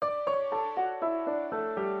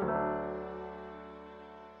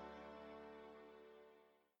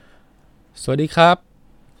สวัสดีครับ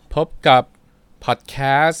พบกับพอดแค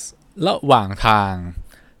สต์ระหว่างทาง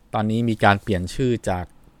ตอนนี้มีการเปลี่ยนชื่อจาก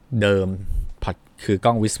เดิมคือก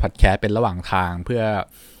ล้องวิสพอดแคสต์เป็นระหว่างทางเพื่อ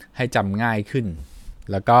ให้จำง่ายขึ้น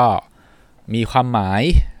แล้วก็มีความหมาย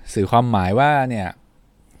สื่อความหมายว่าเนี่ย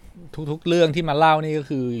ทุกๆเรื่องที่มาเล่านี่ก็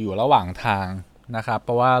คืออยู่ระหว่างทางนะครับเพ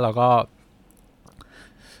ราะว่าเราก็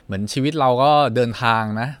เหมือนชีวิตเราก็เดินทาง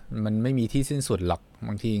นะมันไม่มีที่สิ้นสุดหรอกบ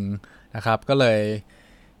างทีนะครับก็เลย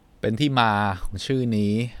เป็นที่มาของชื่อ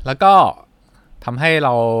นี้แล้วก็ทำให้เร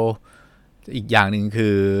าอีกอย่างหนึ่งคื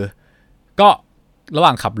อก็ระหว่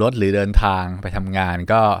างขับรถหรือเดินทางไปทำงาน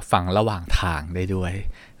ก็ฟังระหว่างทางได้ด้วย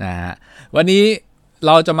นะฮะวันนี้เ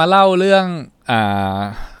ราจะมาเล่าเรื่อง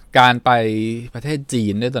การไปประเทศจี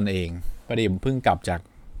นด้วยตนเองพอดีผมเพิ่งกลับจาก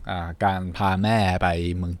การพาแม่ไป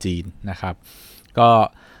เมืองจีนนะครับก็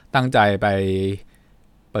ตั้งใจไป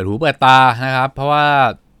เปิดหูเปิดตานะครับเพราะว่า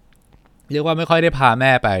เรียกว่าไม่ค่อยได้พาแ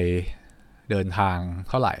ม่ไปเดินทาง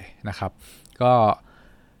เท่าไหร่นะครับก็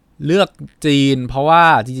เลือกจีนเพราะว่า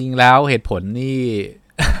จริงๆแล้วเหตุผลนี่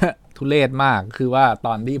ทุเรศมากคือว่าต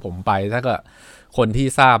อนที่ผมไปถ้าก็คนที่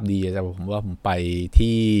ทราบดีจะผมว่าผมไป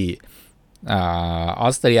ที่ออ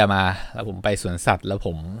สเตรียมาแล้วผมไปสวนสัตว์แล้วผ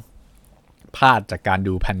มพลาดจากการ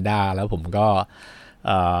ดูแพนด้าแล้วผมก็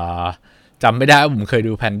จำไม่ได้ว่าผมเคย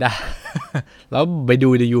ดูแพนด้า แล้วไปดู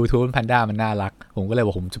ใน YouTube แพนด้ามันน่ารักผมก็เลยบ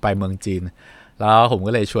อกผมจะไปเมืองจีนแล้วผม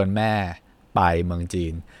ก็เลยชวนแม่ไปเมืองจี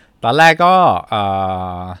นตอนแรกก็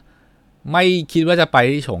ไม่คิดว่าจะไป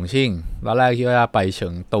ที่ฉงชิ่งตอนแรกคิดว่าจะไปเฉิ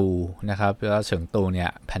งตูนะครับเพราะว่าเฉิงตูเนี่ย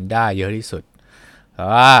แพนด้าเยอะที่สุดแต่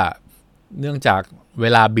ว่าเนื่องจากเว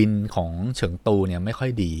ลาบินของเฉิงตูเนี่ยไม่ค่อ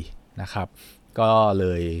ยดีนะครับก็เล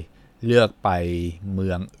ยเลือกไปเมื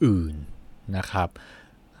องอื่นนะครับ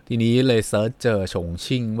ทีนี้เลยเซิร์ชเจอฉง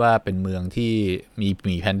ชิ่งว่าเป็นเมืองที่มีห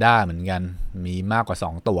มีแพนด้าเหมือนกันมีมากกว่า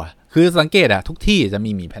2ตัวคือสังเกตอะทุกที่จะ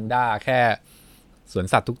มีหมีแพนด้าแค่สวน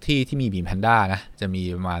สัตว์ทุกที่ที่มีหมีแพนด้านะจะมี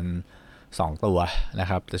ประมาณ2ตัวนะ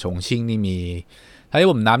ครับแต่ฉงชิ่งนี่มีถ้าที่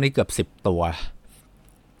ผมนับนี่เกือบ10ตัว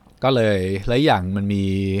ก็เลยและอย่างมันมี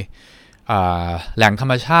แหล่งธร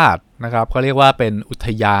รมชาตินะครับเขาเรียกว่าเป็นอุท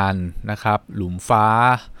ยานนะครับหลุมฟ้า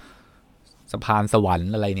สะพานสวรร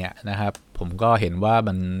ค์อะไรเนี่ยนะครับผมก็เห็นว่า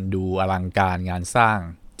มันดูอลังการงานสร้าง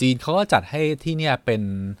จีนเขาก็จัดให้ที่เนี่ยเป็น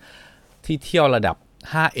ที่เที่ยวระดับ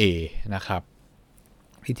 5A นะครับ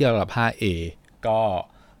ที่เที่ยวระดับ 5A ก็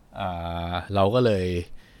เราก็เลย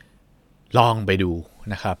ลองไปดู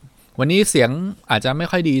นะครับวันนี้เสียงอาจจะไม่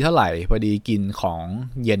ค่อยดีเท่าไหร่พอดีกินของ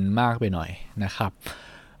เย็นมากไปหน่อยนะครับ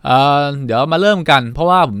เดี๋ยวมาเริ่มกันเพราะ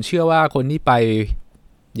ว่าผมเชื่อว่าคนที่ไป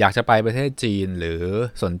อยากจะไปประเทศจีนหรือ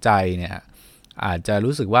สนใจเนี่ยอาจจะ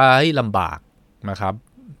รู้สึกว่าลำบากนะครับ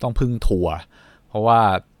ต้องพึ่งทัวร์เพราะว่า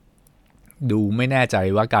ดูไม่แน่ใจ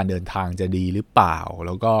ว่าการเดินทางจะดีหรือเปล่าแ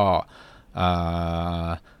ล้วก็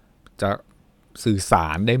จะสื่อสา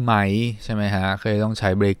รได้ไหมใช่ไหมฮะเคยต้องใช้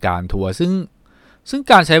บริการทัวร์ซึ่ง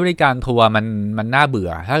การใช้บริการทัวร์มันน่าเบื่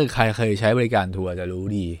อถ้าใครเคยใช้บริการทัวร์จะรู้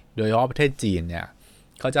ดีโดยเฉพาะประเทศจีนเนี่ย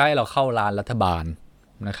เขาจะให้เราเข้าร้านรัฐบาล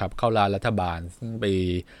นะครับเข้าร้านรัฐบาลซึ่งไป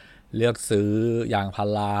เลือกซื้อยางพา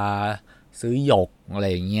ราซื้อหยกอะไร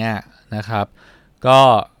อย่างเงี้ยนะครับก็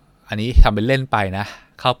อันนี้ทำเป็นเล่นไปนะ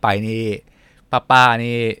เข้าไปนี่ป้า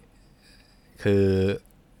นี่คือ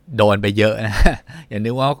โดนไปเยอะนะอย่า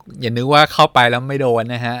นึกว่าเข้าไปแล้วไม่โดน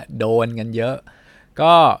นะฮะโดนกันเยอะ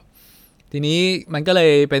ก็ทีนี้มันก็เล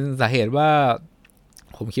ยเป็นสาเหตุว่า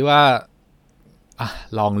ผมคิดว่า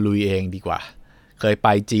ลองลุยเองดีกว่าเคยไป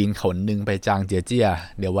จีนขนหนึ่งไปจางเจียเจี้ย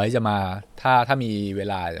เดี๋ยวไว้จะมาถ้ามีเว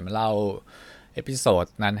ลาจะมาเล่าเอพิโซด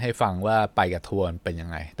นั้นให้ฟังว่าไปกับทัวร์เป็นยัง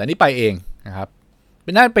ไงแต่นี่ไปเองนะครับเ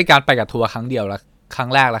ป็นการไปกับทัวร์ครั้งเดียวและครั้ง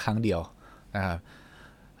แรกและครั้งเดียวนะครับ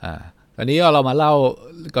ตอนนี้เรามาเล่า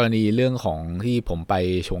กรณีเรื่องของที่ผมไป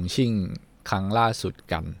ฉงชิ่งครั้งล่าสุด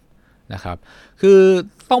กันนะครับคือ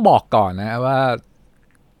ต้องบอกก่อนนะว่า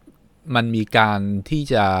มันมีการที่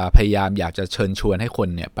จะพยายามอยากจะเชิญชวนให้คน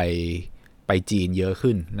เนี่ยไปจีนเยอะ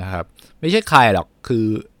ขึ้นนะครับไม่ใช่ใครหรอกคือ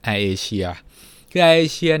แอร์เอเชียคือแอร์เอ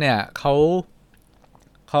เชียเนี่ยเข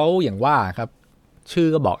าอย่างว่าครับชื่อ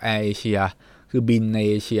ก็บอกแอร์เอเชียคือบินใน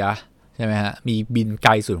เอเชียใช่ไหมฮะมีบินไก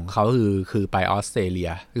ลสุดของเขาคือไปออสเตรเลี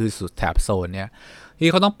ยคือสุดแถบโซนเนี้ยที่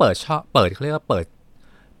เขาต้องเปิดเขาเรียกว่าเ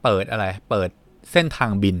ปิดอะไรเปิดเส้นทา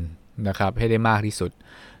งบินนะครับให้ได้มากที่สุด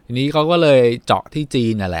ทีนี้เขาก็เลยเจาะที่จี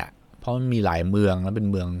นนั่นแหละเพราะมันมีหลายเมืองแล้วเป็น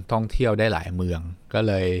เมืองท่องเที่ยวได้หลายเมืองก็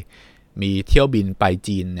เลยมีเที่ยวบินไป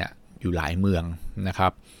จีนเนี่ยอยู่หลายเมืองนะครั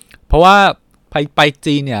บเพราะว่าไป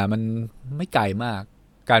จีนเนี่ยมันไม่ไกลมาก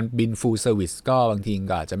การบิน full service ก็บางที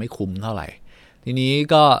ก็อาจจะไม่คุ้มเท่าไหร่ทีนี้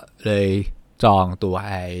ก็เลยจองตัวแ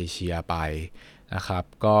อร์เอเชียไปนะครับ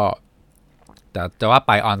ก็แต่ว่าไ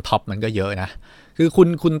ป on top มันก็เยอะนะ คือ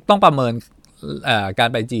คุณต้องประเมินการ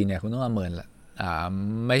ไปจีนเนี่ยคุณต้องประเมิน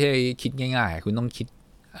ไม่ใช่คิดง่ายๆคุณต้องคิด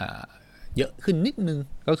เยอะขึ้นนิดนึง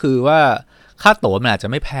ก็คือว่าค่าตั๋วมันอาจจะ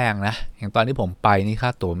ไม่แพงนะอย่างตอนที่ผมไปนี่ค่า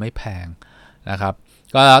ตั๋วไม่แพงนะครับ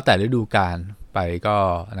ก็แล้วแต่ฤดูกาลไปก็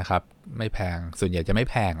นะครับไม่แพงส่วนใหญ่จะไม่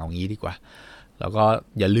แพงเอางี้ดีกว่าแล้วก็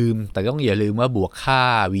อย่าลืมว่าบวกค่า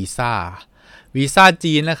วีซ่า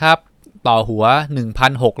จีนนะครับต่อหัว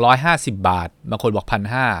 1,650 บาทบางคนบอก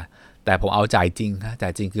 1,500 แต่ผมเอาจ่ายจริงนะจ่า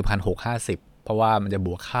ยจริงคือ 1,650 เพราะว่ามันจะบ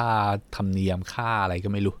วกค่าธรรมเนียมค่าอะไรก็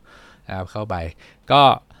ไม่รู้นะครับเข้าไปก็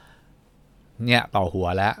เนี่ยต่อหัว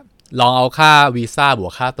แล้วลองเอาค่าวีซ่าบว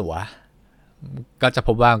กค่าตั๋วก็จะพ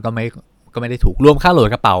บว่าก็ไม่ได้ถูกรวมค่าโหลด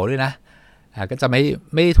กระเป๋าด้วยนะก็จะไม่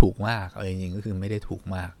ได้ถูกมากจริงๆก็คือไม่ได้ถูก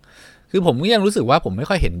มากคือผมก็ยังรู้สึกว่าผมไม่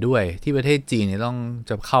ค่อยเห็นด้วยที่ประเทศจีนเนี่ยต้อง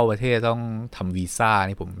จะเข้าประเทศต้องทำวีซ่า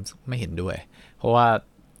นี่ผมไม่เห็นด้วยเพราะว่า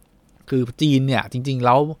คือจีนเนี่ยจริงๆแ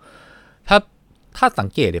ล้วถ้าสัง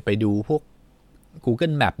เกตไปดูพวก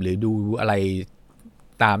Google Map หรือดูอะไร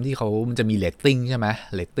ตามที่มันจะมีเรตติ้งใช่ไหม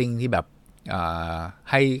เรตติ้งที่แบบ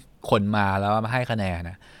ให้คนมาแล้วมาให้คะแนน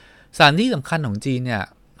นะสถานที่สำคัญของจีนเนี่ย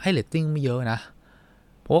ให้เรตติ้งไม่เยอะนะ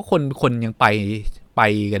เพราะว่าคนยังไป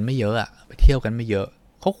กันไม่เยอะไปเที่ยวกันไม่เยอะ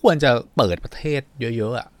เขาควรจะเปิดประเทศเยอ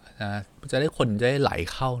ะๆนะจะได้คนจะได้ไหล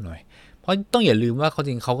เข้าหน่อยเพราะต้องอย่าลืมว่าเขาจ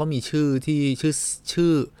ริงเขาก็มีชื่อที่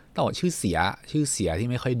ต้องบอกชื่อเสียที่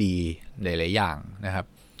ไม่ค่อยดีหลายๆอย่างนะครับ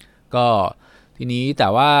ก็ทีนี้แต่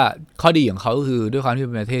ว่าข้อดีของเขาก็คือด้วยความที่เ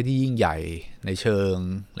ป็นประเทศที่ยิ่งใหญ่ในเชิง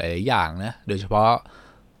หลายๆอย่างนะโดยเฉพาะ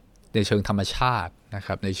ในเชิงธรรมชาตินะค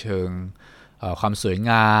รับในเชิงความสวย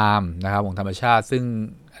งามนะครับของธรรมชาติซึ่ง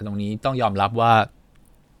ตรงนี้ต้องยอมรับว่า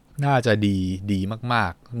น่าจะดีมา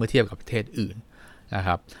กๆเมื่อเทียบกับประเทศอื่นนะค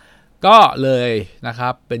รับก็เลยนะครั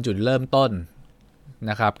บเป็นจุดเริ่มต้น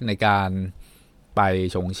นะครับในการไป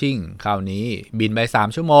ฉงชิ่งคราวนี้บินไป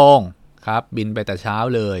3 ชั่วโมงครับบินไปแต่เช้า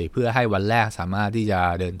เลยเพื่อให้วันแรกสามารถที่จะ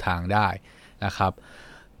เดินทางได้นะครับ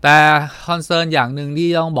แต่คอนเซิร์นอย่างหนึ่งที่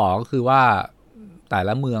ต้องบอกก็คือว่าแต่ล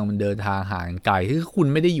ะเมืองมันเดินทางห่างไกลคือคุณ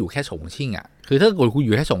ไม่ได้อยู่แค่ฉงชิ่งคือถ้าเกิดคุณอ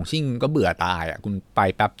ยู่แค่ฉงชิ่งก็เบื่อตายคุณไป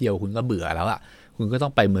แป๊บเดียวคุณก็เบื่อแล้วคุณก็ต้อ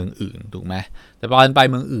งไปเมืองอื่นถูกไหมแต่ตอนไป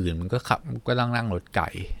เมืองอื่นมันก็ต้องนั่งรถไก่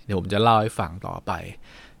เดี๋ยวผมจะเล่าให้ฟังต่อไป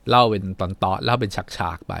เล่าเป็นตอนเล่าเป็นฉ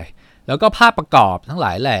ากๆไปแล้วก็ภาพประกอบทั้งหล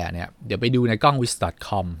ายแหล่เนี่ยเดี๋ยวไปดูในกล้อง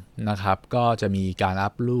wiz.com นะครับก็จะมีการอั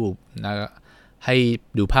พรูปนะให้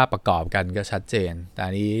ดูภาพประกอบกันก็ชัดเจนแต่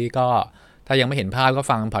อันนี้ก็ถ้ายังไม่เห็นภาพก็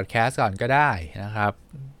ฟังพอดแคสต์ก่อนก็ได้นะครับ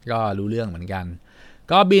ก็รู้เรื่องเหมือนกัน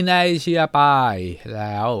ก็บินเอเชียไปแ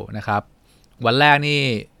ล้วนะครับวันแรกนี่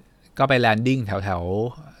ก็ไปแลนดิ้งแถว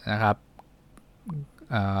ๆนะครับ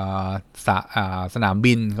สนาม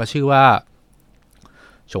บินก็ชื่อว่า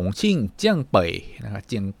ฉงชิ่งเจี้ยงเป่ยนะครับเ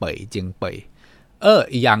จียงเป่ย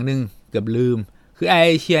อีกอย่างหนึ่งเกือบลืมคือแอร์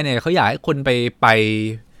เอเชียเนี่ยเขาอยากให้คนไ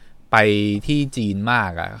ปที่จีนมา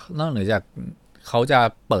กนอกเหนือจากเขาจะ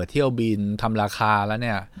เปิดเที่ยวบินทำราคาแล้วเ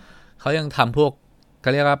นี่ยเขายังทำพวกเข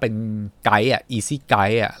าเรียกว่าเป็นไกด์easy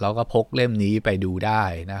guide แล้วก็พกเล่มนี้ไปดูได้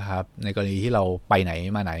นะครับในกรณีที่เราไปไหน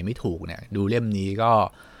มาไหนไม่ถูกเนี่ยดูเล่มนี้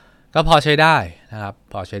ก็พอใช้ได้นะครับ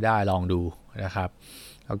พอใช้ได้ลองดูนะครับ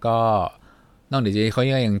แล้วก็นอกจากนี้เขา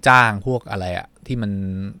ยังจ้างพวกอะไรที่มัน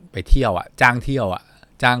ไปเที่ยวจ้างเที่ยว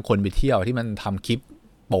จ้างคนไปเที่ยวที่มันทำคลิป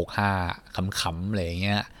โปกฮาขำๆอะไรอย่างเ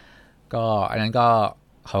งี้ยก็อันนั้นก็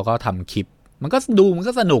เขาก็ทำคลิปมันก็ส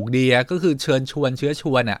นุกดีก็คือเชื้อช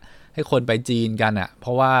วนให้คนไปจีนกันเพร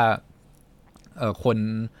าะว่าคน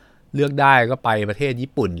เลือกได้ก็ไปประเทศ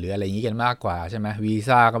ญี่ปุ่นหรืออะไรอย่างนี้กันมากกว่าใช่ไหมวี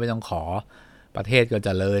ซ่าก็ไม่ต้องขอประเทศก็เจ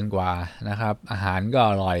ริญกว่านะครับอาหารก็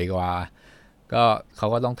อร่อยกว่าก็เขา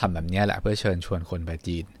ก็ต้องทำแบบนี้แหละเพื่อเชิญชวนคนไป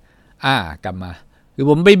จีนกลับมาคือ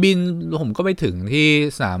ผมไปบินผมก็ไปถึงที่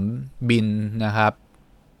สนามบินนะครับ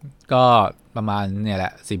ก็ประมาณเนี่ยแหล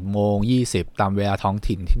ะ10:20ตามเวลาท้อง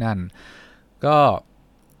ถิ่นที่นั่นก็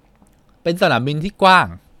เป็นสนามบินที่กว้าง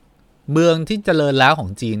เมืองที่เจริญแล้วของ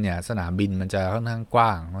จีนเนี่ยสนามบินมันจะค่อนข้างกว้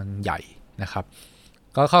างมันใหญ่นะครับ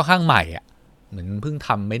ก็ค่อนข้างใหม่เหมือนเพิ่งท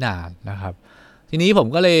ำไม่นานนะครับทีนี้ผม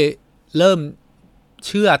ก็เลยเริ่มเ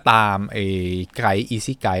ชื่อตามไอ้ไกด์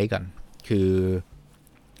easy guide ก่อนคือ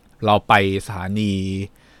เราไปสถานี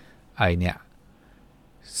ไอเนี่ย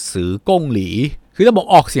สือก้งหลีคือถ้าบอก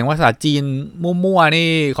ออกเสียงภาษาจีนมั่วๆนี่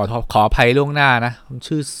ขออภัยล่วงหน้านะ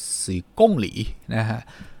ชื่อสือก้งหลีนะฮะ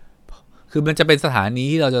คือมันจะเป็นสถานี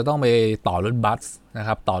ที่เราจะต้องไปต่อรถบัสนะค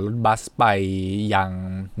รับต่อรถบัสไปยัง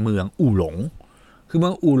เมืองอู่หลงคือเมื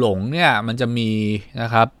องอู่หลงเนี่ยมันจะมีนะ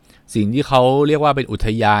ครับสิ่งที่เขาเรียกว่าเป็นอุท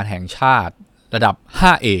ยานแห่งชาติระดับ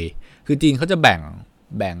 5A คือจีนเขาจะแ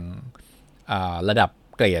บ่งระดับ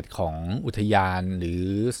เกรดของอุทยานหรือ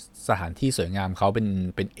สถานที่สวยงามเขาเ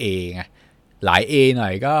ป็น A ไงหลาย A หน่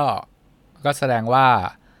อยก็ ก็แสดงว่า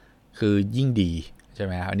คือยิ่งดีใช่ไ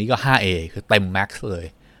หมอันนี้ก็ 5A คือเต็มแม็กซ์เลย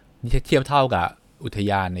นี่เทียบเท่ากับอุท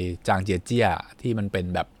ยานในจางเจียเจี้ยที่มันเป็น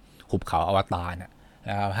แบบหุบเขาอวตารน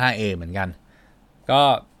ะครับ 5A เหมือนกันก็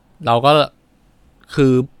เราก็คื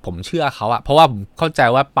อผมเชื่อเขาอะเพราะว่าผมเข้าใจ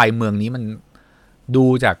ว่าไปเมืองนี้มันดู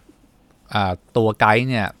จากตัวไกด์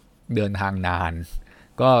เนี่ยเดินทางนาน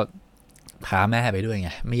ก็พาแม่ไปด้วยไ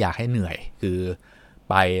งไม่อยากให้เหนื่อยคือ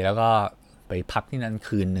ไปแล้วก็ไปพักที่นั่น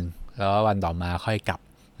คืนหนึ่งแล้ววันต่อมาค่อยกลับ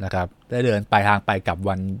นะครับได้เดินไปทางไปกลับ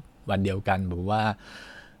วันเดียวกันผมว่า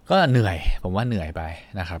ก็เหนื่อยผมว่าเหนื่อยไป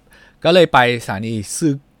นะครับก็เลยไปสถานีซื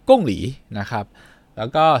อก้งหลีนะครับแล้ว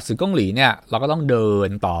ก็ซือก้งหลีเนี่ยเราก็ต้องเดิน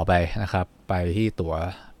ต่อไปนะครับไป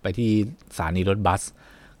ที่สถานีรถบัส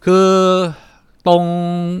คือตรง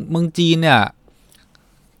เมืองจีนเนี่ย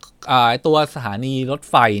ตัวสถานีรถ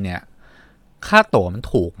ไฟเนี่ยค่าตั๋วมัน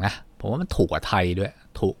ถูกนะผมว่ามันถูกกว่าไทยด้วย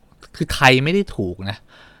ถูกคือไทยไม่ได้ถูกนะ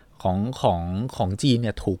ของจีนเ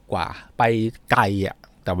นี่ยถูกกว่าไปไกลอ่ะ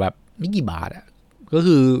แต่แบบไม่กี่บาทอ่ะก็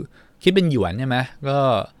คือคิดเป็นหยวนใช่ไหมก็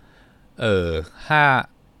ห้า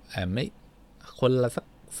ไม่คนละสัก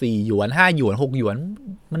4 หยวน5 หยวน6 หยวน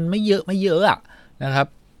มันไม่เยอะอ่ะนะครับ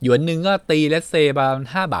หยวนหนึ่งก็ตีเลสเซประมาณ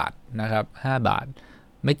5 บาทนะครับ5 บาท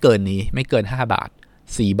ไม่เกินนี้ไม่เกิน5 บาท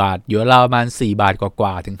4 บาทหยวนเราประมาณ4 บาทก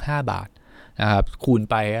ว่าถึง5 บาทนะครับคูณ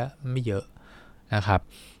ไปไม่เยอะนะครับ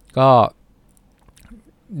ก็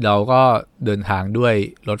เราก็เดินทางด้วย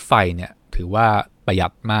รถไฟเนี่ยถือว่าประหยั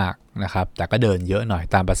ดมากนะครับแต่ก็เดินเยอะหน่อย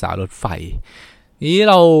ตามภาษารถไฟนี้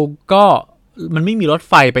เราก็มันไม่มีรถ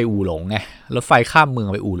ไฟไปอู่หลงไงรถไฟข้ามเมือง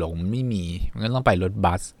ไปอู่หลงมันไม่มีมันก็ต้องไปรถ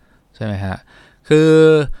บัสใช่ไหมฮะคือ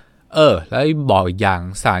แล้วบอกอีกอย่าง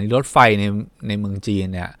สถานีรถไฟในเมืองจีน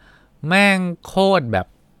เนี่ยแม่งโคตรแบบ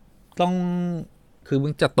ต้องคือมึ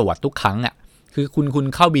งจะตรวจทุกครั้งอ่ะคือคุณ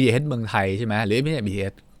เข้า BTS เมืองไทยใช่ไหมหรือไม่ใช่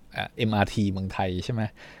BTS MRT เมืองไทยใช่ไหม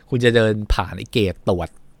คุณจะเดินผ่านไอ้เกตตรวจ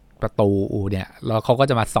ประตูเนี่ยแล้วเขาก็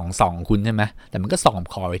จะมาส่องคุณใช่ไหมแต่มันก็ส่อง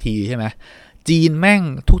ขอไว้ทีใช่ไหมจีนแม่ง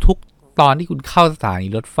ทุกตอนที่คุณเข้าสถานี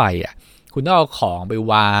รถไฟอ่ะคุณต้องเอาของไป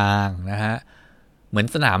วางนะฮะเหมือน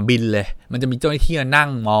สนามบินเลยมันจะมีเจ้าหน้าที่นั่ง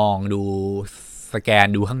มองดูสแกน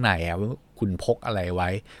ดูข้างในอ่ะว่าคุณพกอะไรไว้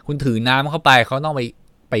คุณถือน้ำเข้าไปเขาต้องไ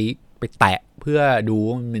ปแตะเพื่อดู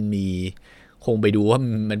ว่ามันมีคงไปดูว่า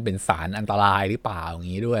มันเป็นสารอันตรายหรือเปล่าอย่า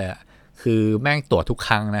งนี้ด้วยคือแม่งตรวจทุกค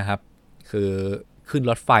รั้งนะครับคือขึ้น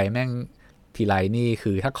รถไฟแม่งทีไรนี่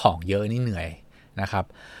คือถ้าของเยอะนี่เหนื่อยนะครับ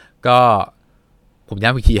ก็ผมย้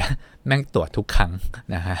ำอีกทีแม่งตรวจทุกครั้ง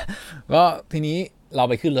นะฮะก็ทีนี้เรา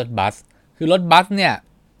ไปขึ้นรถบัสคือรถบัสเนี่ย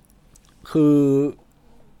คือ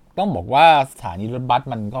ต้องบอกว่าสถานีรถบัส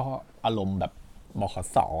มันก็อารมณ์แบบบข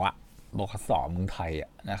สอ่ะบขสเมืองไทยอ่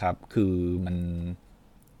ะนะครับคือ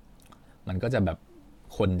มันก็จะแบบ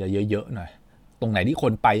คนจะเยอะๆหน่อยตรงไหนที่ค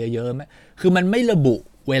นไปเยอะๆไหมคือมันไม่ระบุ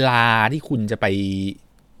เวลาที่คุณจะ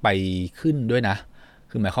ไปขึ้นด้วยนะ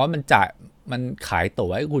คือหมายความว่ามันขายตั๋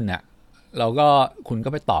วให้คุณอะเราก็คุณก็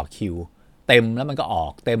ไปต่อคิวเต็มแล้วมันก็ออ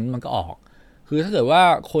กเต็มมันก็ออกคือถ้าเกิดว่า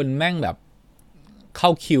คนแม่งแบบเข้า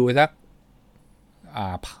คิวสัก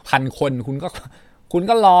1,000 คนคุณ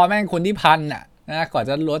ก็รอแม่งคนที่1,000อ่ะนะก่อน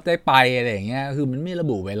จะรถได้ไปอะไรอย่างเงี้ยคือมันไม่ระ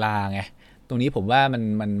บุเวลาไงตรงนี้ผมว่า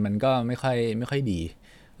มันก็ไม่ค่อยดี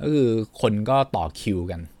ก็คือคนก็ต่อคิว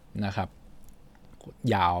กันนะครับ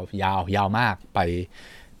ยาวมากไป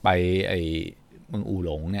ไอเมืองอู่ห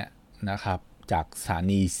ลงเนี่ยนะครับจากสถา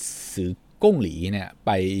นีซือก้งหลีเนี่ยไ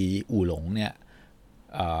ปอู่หลงเนี่ย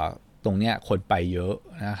ตรงเนี้ยคนไปเยอะ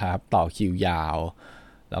นะครับต่อคิวยาว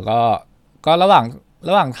แล้วก็ระห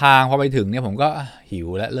ว่างทางพอไปถึงเนี่ยผมก็หิว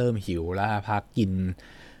และเริ่มหิวแล้วพักกิน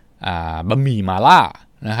บะหมี่มาล่า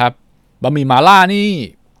นะครับบะหมี่มาล่านี่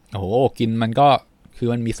โอ้โหกินมันก็คือ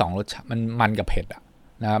มันมี2 รสชาติมันกับเผ็ดอะ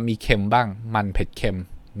นะครับมีเค็มบ้างมันเผ็ดเค็ม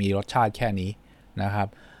มีรสชาติแค่นี้นะครับ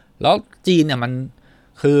แล้วจีนเนี่ยมัน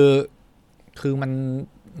คือมัน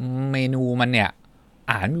เมนูมันเนี่ย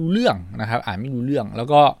อ่านไม่รู้เรื่องนะครับอ่านไม่รู้เรื่องแล้ว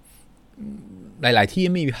ก็หลายๆที่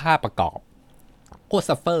ไม่มีภาพประกอบโคตร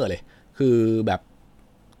ซัฟเฟอร์เลยคือแบบ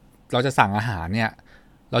เราจะสั่งอาหารเนี่ย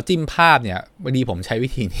เราจิ้มภาพเนี่ยบางทีผมใช้วิ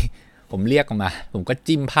ธีนี้ผมเรียกออกมาผมก็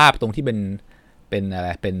จิ้มภาพตรงที่เป็นอะไร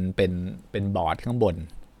เป็นบอร์ดข้างบน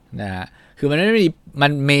นะฮะคือมันไม่มีมั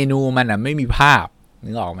นเมนูมันอ่ะไม่มีภาพ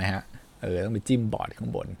นึกออกไหมฮะต้องไปจิ้มบอร์ดข้า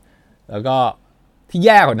งบนแล้วก็ที่แ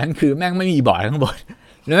ย่กว่านั้นคือแม่งไม่มีบอร์ดข้างบน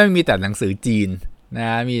แล้วแม่งมีแต่หนังสือจีนนะ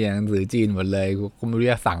มีแต่หนังสือจีนหมดเลยกูไม่รู้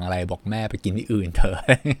จะสั่งอะไรบอกแม่ไปกินที่อื่นเถอะ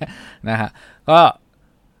นะฮะก็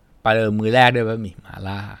ไปมือแรกด้วยบะหมี่มา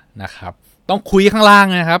ล่านะครับต้องคุยข้างล่าง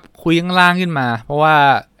นะครับคุยข้างล่างขึ้นมาเพราะว่า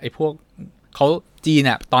ไอ้พวกเขาจีนเ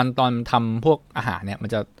นี่ยตอนทำพวกอาหารเนี่ยมัน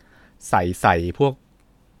จะใส่พวก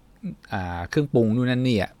เครื่องปรุงนู่นนั่น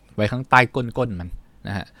นี่ไว้ข้างใต้ก้นมันน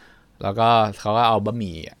ะฮะ แล้วก็เขาก็เอาบะห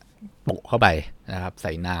มี่โปะเข้าไปนะครับใ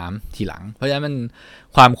ส่น้ำทีหลังเพราะฉะนั้นมัน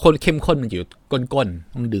ความเข้มข้นมันอยู่ก้น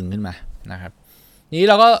ๆต้องดึงขึ้นมานะครับนี้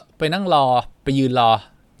เราก็ไปนั่งรอไปยืนรอ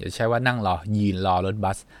อย่าใช้ว่านั่งรอยืนรอรถ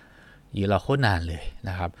บัสยืนรอโคตรนานเลยน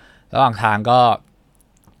ะครับระหว่างทางก็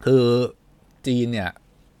คือจีนเนี่ย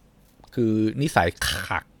คือนิสัยข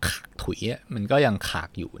ากถุยมันก็ยังขาก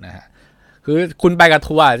อยู่นะฮะคือคุณไปกับ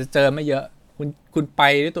ทัวร์จะเจอไม่เยอะคุณไป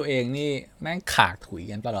ด้วยตัวเองนี่แม่งขากถุย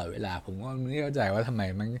กันตลอดเวลาผมก็ไม่เข้าใจว่าทำไม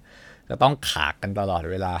มันจะต้องขากกันตลอด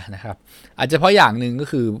เวลานะครับอาจจะเพราะอย่างหนึ่งก็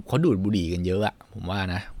คือเขาดูดบุหรี่กันเยอะอะผมว่า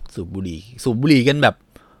นะสูบบุหรี่กันแบบ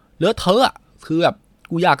เลอะเทอะอะคือแบบ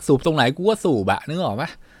กูอยากสูบตรงไหนกูก็สูบอะนึกออกปะ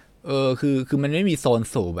คือมันไม่มีโซน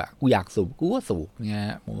สูบอะกูอยากสูบกูก็สูบเนี่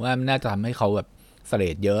ยผมว่ามันน่าจะทำให้เขาแบบเสล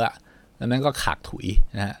ดเยอะอะแล้วมันก็ขากถุย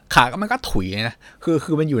นะฮะขากมันก็ถุยนะ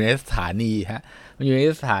คือมันอยู่ในสถานีฮะมันอยู่ใน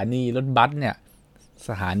สถานีรถบัสเนี่ยส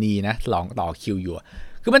ถานีนะลองต่อคิวอยู่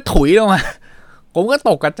คือมันถุยลงมาผมก็ต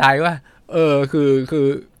กกระจายว่า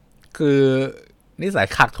คือนิสัย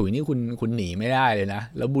ขากถุยนี่คุณหนีไม่ได้เลยนะ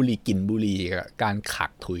แล้วบุหรี่กลิ่นบุหรี่กับการขา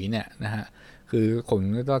กถุยเนี่ยนะฮะคือผม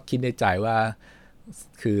ก็คิดในใจว่า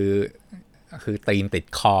คือตีนติด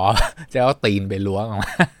คอจะเอาตีนไปล้วงออกม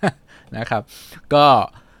านะครับก็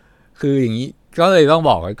คืออย่างนี้ก็เลยต้อง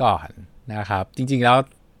บอกไว้ก่อนนะครับจริงๆแล้ว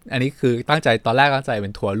อันนี้คือตอนแรกตั้งใจเป็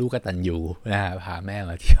นทัวร์ลูกกตัญญูนะฮะพาแม่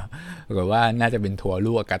มาเที่ยวปรากฏว่าน่าจะเป็นทัวร์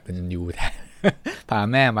ลูกกตัญญูแทนพา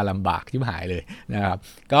แม่มาลำบากที่หายเลยนะครับ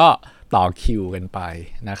ก็ต่อคิวกันไป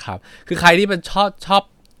นะครับคือใครที่เป็น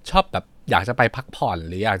ชอบแบบอยากจะไปพักผ่อน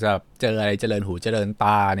หรืออยากจะเจออะไรเจริญหูเจริญต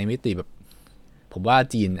าในมิติแบบผมว่า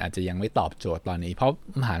จีนอาจจะยังไม่ตอบโจทย์ตอนนี้เพราะ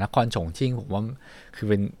มหานครฉงชิ่งผมว่าคือ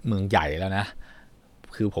เป็นเมืองใหญ่แล้วนะ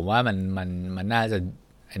คือผมว่ามันน่าจะ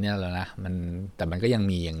อันนี้แล้วนะแต่มันก็ยัง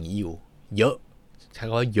มีอย่างนี้อยู่เยอะใช้ค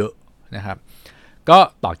ำว่าเยอะนะครับก็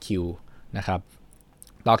ต่อคิวนะครับ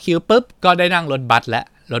ต่อคิวปุ๊บก็ได้นั่งรถบัสและ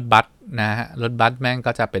รถบัสนะฮะรถบัสแม่ง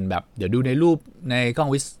ก็จะเป็นแบบเดี๋ยวดูในรูปในกล้อง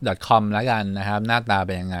wish.com แล้วกันนะครับหน้าตาเ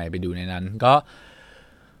ป็นยังไงไปดูในนั้นก็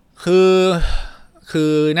คื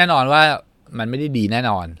อแน่นอนว่ามันไม่ได้ดีแน่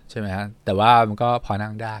นอนใช่ไหมฮะแต่ว่ามันก็พอนั่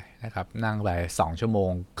งได้นะครับนั่งไป2 ชั่วโม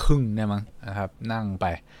งครึ่งได้มั้งนะครับนั่งไป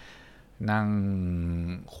นั่ง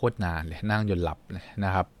โคตรนานเลยนั่งจนหลับเลยน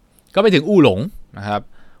ะครับก็ไปถึงอู่หลงนะครับ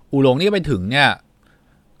อู่หลงนี่ไปถึงเนี่ย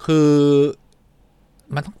คือ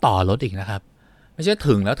มันต้องต่อรถอีกนะครับไม่ใช่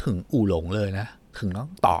ถึงแล้วถึงอู่หลงเลยนะถึงต้อง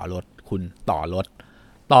ต่อรถคุณต่อ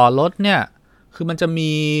รถเนี่ยคือมันจะ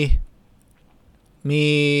มี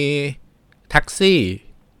แท็กซี่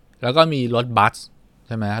แล้วก็มีรถบัสใ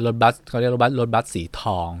ช่ไหมรถบัสเขาเรียกรถบัสสีท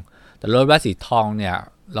องแต่รถบัสสีทองเนี่ย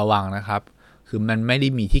ระวังนะครับคือมันไม่ได้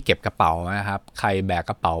มีที่เก็บกระเป๋านะครับใครแบก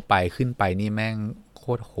กระเป๋าไปขึ้นไปนี่แม่งโค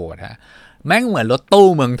ตรโหดฮะแม่งเหมือนรถตู้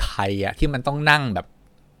เมืองไทยอะที่มันต้องนั่งแบบ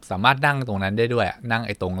สามารถนั่งตรงนั้นได้ด้วยนั่งไ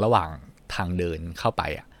อ้ตรงระหว่างทางเดินเข้าไป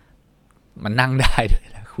อะมันนั่งได้ด้วย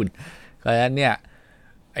นะคุณเพราะฉะนั้นเนี่ย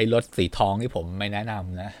ไอ้รถสีทองที่ผมไม่แนะน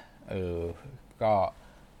ำนะก็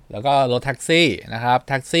แล้วก็รถแท็กซี่นะครับ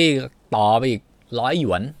แท็กซี่ต่อไปอีก100 หย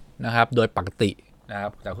วนนะครับโดยปกตินะครั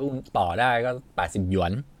บแต่คุณต่อได้ก็80 หยว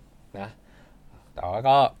นนะแต่ว่า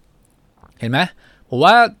ก็เห็นไหมผม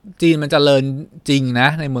ว่าจีนมันเจริญจริงนะ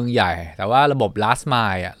ในเมืองใหญ่แต่ว่าระบบ last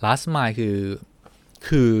mile อะ last mile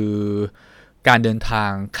คือการเดินทา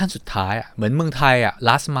งขั้นสุดท้ายอะเหมือนเมืองไทยอะ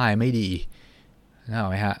last mile ไม่ดีนะเห็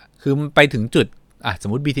นไหมฮะคือไปถึงจุดสม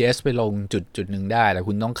มติ BTS ไปลงจุดหนึ่งได้แต่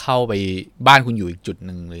คุณต้องเข้าไปบ้านคุณอยู่อีกจุดห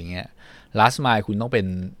นึ่งหรืออย่างเงี้ย last mile คุณต้องเป็น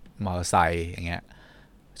มอเตอร์ไซค์อย่างเงี้ย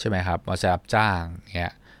ใช่ไหมครับมอเตอร์ไซค์รับจ้างอย่างเงี้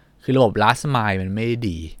ยคือระบบ last mile มันไม่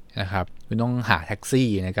ดีนะครับคุณต้องหาแท็กซี่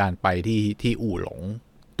ในการไปที่อู่หลง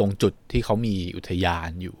ตรงจุดที่เขามีอุทยาน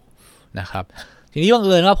อยู่นะครับทีนี้บังเ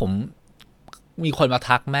อิญว่าผมมีคนมา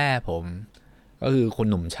ทักแม่ผมก็คือคน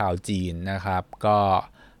หนุ่มชาวจีนนะครับก็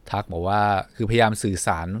ทักบอกว่าคือพยายามสื่อส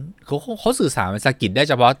ารเขาสื่อสารภาษาอังกฤษได้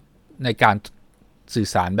เฉพาะในการสื่อ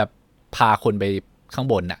สารแบบพาคนไปข้าง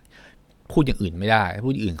บนน่ะพูดอย่างอื่นไม่ได้พู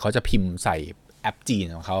ดอย่างอื่นเขาจะพิมพ์ใส่แอปจีน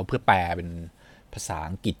ของเขาเพื่อแปลเป็นภาษา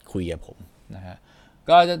อังกฤษคุยกับผมนะฮะ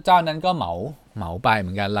ก็เจ้านั้นก็เหมาไปเห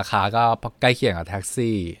มือนกันราคาก็ใกล้เคียงกับแท็ก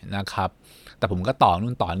ซี่นะครับแต่ผมก็ต่อ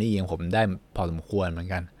นู่นต่อนี่ยังผมได้พอสมควรเหมือน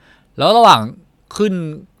กันแล้วระหว่างขึ้น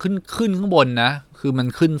ข้างบนนะคือมัน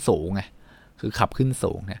ขึ้นสูงไงคือขับขึ้น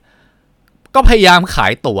สูงเนี่ยก็พยายามขา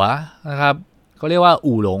ยตั๋วนะครับเขาเรียกว่า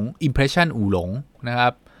อู่หลง impression อู่หลงนะครั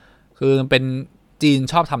บคือเป็นจีน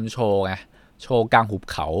ชอบทำโชว์ไงโชว์กลางหุบ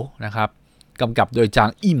เขานะครับกำกับโดยจาง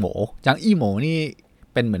อี้โหมนี่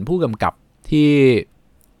เป็นเหมือนผู้กำกับที่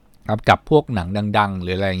กำกับพวกหนังดังๆห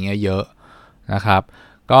รืออะไรเงี้ยเยอะนะครับ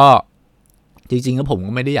ก็จริงๆก็ผม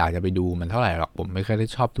ก็ไม่ได้อยากจะไปดูมันเท่าไหร่หรอกผมไม่ค่อยได้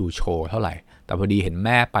ชอบดูโชว์เท่าไหร่แต่พอดีเห็นแ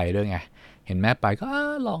ม่ไปด้วยไง เห็นแม่ไปก็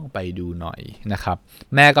ลองไปดูหน่อยนะครับ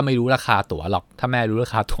แม่ก็ไม่รู้ราคาตั๋วหรอกถ้าแม่รู้รา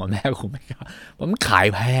คาตั๋วแม่คงไม่มันขาย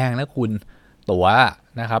แพงนะคุณตั๋ว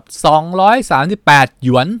นะครับ238หย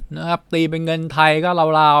วนนะครับตีเป็นเงินไทยก็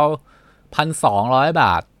ราวๆ 1,200 บ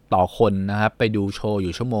าทต่อคนนะครับไปดูโชว์อ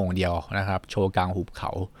ยู่ชั่วโมงเดียวนะครับโชว์กลางหุบเข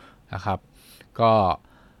านะครับก็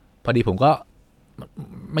พอดีผมก็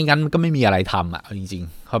ไม่งั้นมันก็ไม่มีอะไรทำอ่ะจริง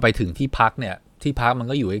ๆพอไปถึงที่พักเนี่ยที่พักมัน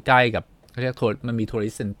ก็อยู่ใกล้ๆกับเรียกมันมีทัวริ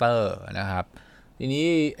สต์เซ็นเตอร์นะครับทีนี้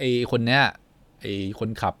ไอ้คนเนี้ยไอ้คน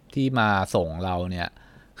ขับที่มาส่งเราเนี่ย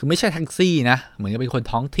คือไม่ใช่แท็กซี่นะเหมือนกับเป็นคน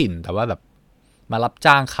ท้องถิ่นแต่ว่าแบบมารับ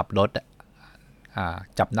จ้างขับรถ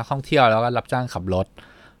จับนักท่องเที่ยวแล้วก็รับจ้างขับรถ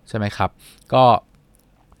ใช่ไหมครับก็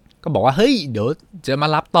บอกว่าเฮ้ยเดี๋ยวจะมา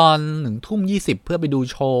รับตอน19:20เพื่อไปดู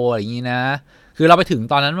โชว์อะไรอย่างนี้นะคือเราไปถึง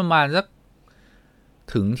ตอนนั้นประมาณสัก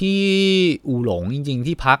ถึงที่อู่หลงจริงๆ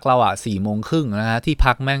ที่พักเรา4:30นะฮะที่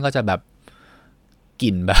พักแม่งก็จะแบบก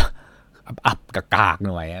ลิ่นแบบอับๆกากๆ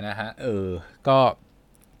หน่อยนะฮะก็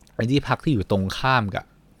ไอ้ที่พักที่อยู่ตรงข้ามกั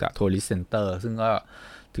บทัวริสต์เซ็นเตอร์ซึ่งก็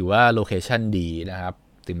ถือว่าโลเคชั่นดีนะครับ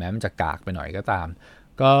ถึงแม้มันจะกากไปหน่อยก็ตาม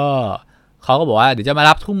ก็เขาก็บอกว่าเดี๋ยวจะมา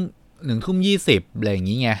รับ19:20อะไรอย่าง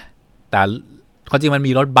นี้ไงแต่ความจริงมัน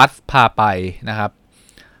มีรถบัสพาไปนะครับ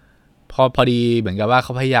พอดีเหมือนกับว่าเข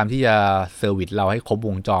าพยายามที่จะเซอร์วิสเราให้ครบว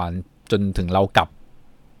งจรจนถึงเรากลับ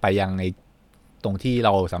ไปยังในตรงที่เร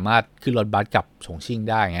าสามารถขึ้นรถบัสกลับฉงชิ่ง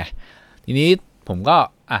ได้ไงทีนี้ผมก็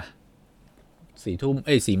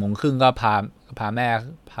4:30ก็พาแม่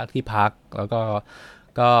พักที่พักแล้ว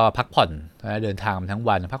ก็พักผ่อนนะเดินทางทั้ง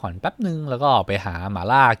วันพักผ่อนแป๊บนึงแล้วก็ออกไปหาหม่า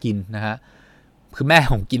ล่ากินนะฮะคือแม่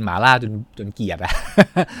ผมกินหม่าล่าจนเกลียด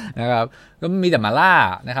นะครับก็มีแต่หม่าล่า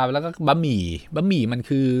นะครับแล้วก็บะหมี่มัน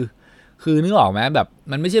คือนึกออกไหมแบบ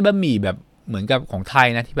มันไม่ใช่บะหมี่แบบเหมือนกับของไทย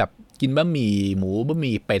นะที่แบบกินบะหมี่หมูบะห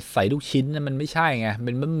มี่เป็ดใส่ลูกชิ้นนะมันไม่ใช่ไงเ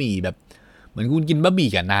ป็นบะหมี่แบบเหมือนคุณกินบะหมี่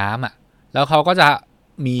กับน้ำแล้วเขาก็จะ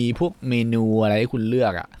มีพวกเมนูอะไรให้คุณเลือ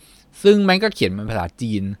กซึ่งแม่งก็เขียนเป็นภาษา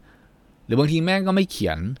จีนหรือบางทีแม่งก็ไม่เขี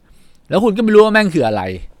ยนแล้วคุณก็ไม่รู้ว่าแม่งคืออะไร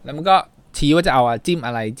แล้วมันก็ชี้ว่าจะเอาจิ้มอ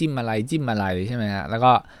ะไรใช่ไหมฮะแล้ว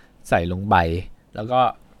ก็ใส่ลงไปแล้วก็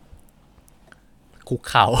คลุก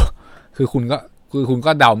เคล้าคือคุณ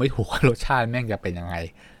ก็เดาไม่ถูกว่ารสชาติแม่งจะเป็นยังไง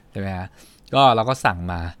ใช่ไหมฮะก็เราก็สั่ง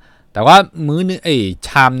มาแต่ว่ามื้อนึงช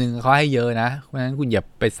ามนึงเขาให้เยอะนะเพราะฉะนั้นคุณอย่า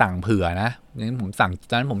ไปสั่งเผื่อนะงั้น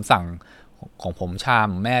ตอนนั้นผมสั่งของผมชาม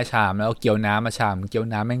แม่ชามแล้วเกี๊ยวน้ำมาชามเกี๊ยว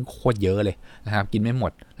น้ำแม่งโคตรเยอะเลยนะครับกินไม่หม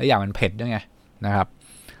ดแล้วอย่างมันเผ็ดด้วยไงนะครับ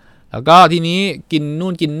แล้วก็ทีนี้กิน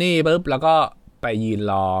นู่นกินนี่ปุ๊บแล้วก็ไปยืน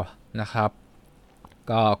รอนะครับ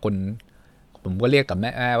ก็ผมก็เรียกกับแ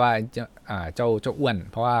ม่ว่าเจ้าอ้วน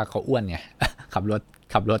เพราะว่าเขาอ้วนไงขับร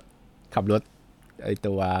ถไอ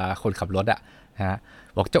ตัวคนขับรถนะฮะ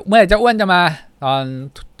บอกเมื่อเจ้าอ้วนจะมาตอน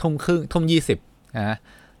19:20นะ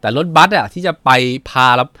แต่รถบัสที่จะไปพา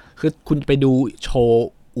แล้วคือคุณไปดูโชว์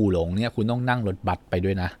อู่หลงเนี่ยคุณต้องนั่งรถบัสไปด้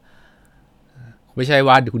วยนะไม่ใช่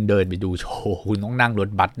ว่าคุณเดินไปดูโชว์คุณต้องนั่งรถ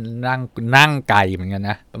บัสนั่งไกลเหมือนกัน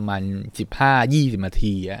นะประมาณ15-20 นา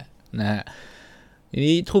ทีนะฮะที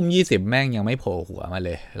นี้19:20แม่งยังไม่โผล่หัวมาเ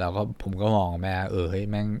ลยผมก็มองแม่เฮ้ย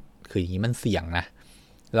แม่งคืออย่างนี้มันเสี่ยงนะ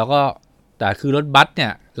แล้วก็แต่คือรถบัสเนี่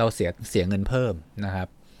ยเราเสียเงินเพิ่มนะครับ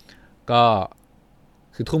ก็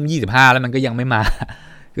คือ19:25แล้วมันก็ยังไม่มา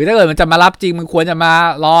คือถ้าเกิดมันจะมารับจริงมันควรจะมา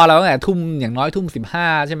รอเราตั้งแต่อย่างน้อย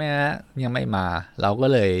19:15ใช่ไหมฮะยังไม่มาเราก็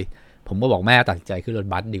เลยผมก็บอกแม่ตัดใจขึ้นรถ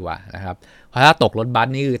บัสดีกว่านะครับเพราะถ้าตกรถบัส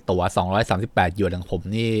นี่คือตั๋ว238หยวนของผม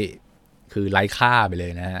นี่คือไร้ค่าไปเล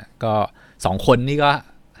ยนะฮะก็2คนนี่ก็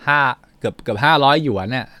เกือบ500หยวน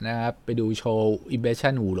เนี่ยนะครับไปดูโชว์อิมเพรส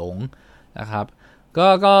ชั่นหูหลงนะครับ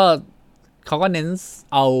ก็เขาก็เน้น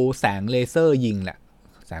เอาแสงเลเซอร์ยิงแหละ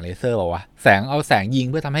แสงเลเซอร์บอกว่าแสงยิง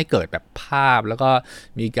เพื่อทำให้เกิดแบบภาพแล้วก็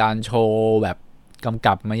มีการโชว์แบบกำ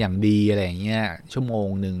กับมาอย่างดีอะไรอย่างเงี้ยชั่วโมง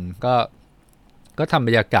หนึ่งก็ทำบ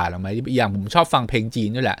รรยากาศออกมาอย่างผมชอบฟังเพลงจีน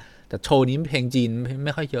ด้วยแหละแต่โชว์นี้เพลงจีนไ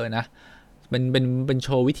ม่ค่อยเยอะนะเป็นโช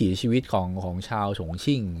ว์วิถีชีวิตของชาวฉง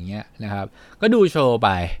ชิ่งอย่างเงี้ยนะครับก็ดูโชว์ไป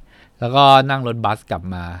แล้วก็นั่งรถบัสกลับ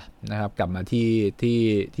มานะครับกลับมา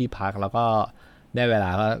ที่พักแล้วก็ได้เวลา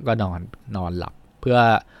ก็นอนหลับเพื่อ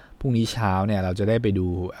พรุ่งนี้เช้าเนี่ยเราจะได้ไปดู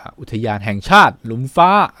อุทยานแห่งชาติหลุมฟ้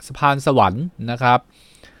าสะพานสวรรค์นะครับ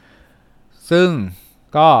ซึ่ง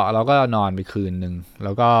ก็เราก็นอนไปคืนนึงแ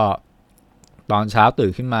ล้วก็ตอนเช้าตื่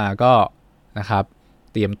นขึ้นมาก็นะครับ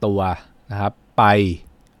เตรียมตัวนะครับไป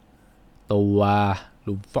ตัว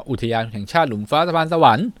อุทยานแห่งชาติหลุมฟ้าสะพานสว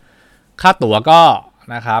รรค์ค่าตั๋วก็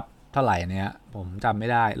นะครับเท่าไหร่เนี่ยผมจำไม่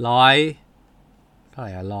ได้เท่าไห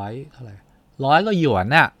ร่100ก็หยวน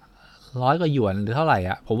100ก็หยวนหรือเท่าไหร่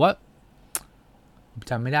ผมว่าผม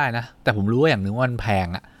จำไม่ได้นะแต่ผมรู้ว่าอย่างนึงว่ามันแพง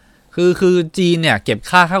คือจีนเนี่ยเก็บ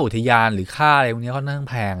ค่าอุทยานหรือค่าอะไรพวกนี้ค่อนข้าง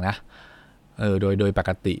แพงนะ โดยปก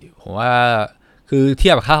ติผมว่าคือเที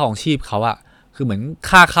ยบกับค่าของชีพเขาอะคือเหมือน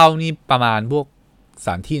ค่าเข้านี่ประมาณพวกส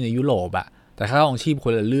ถานที่ในยุโรปอะแต่ค่าของชีพค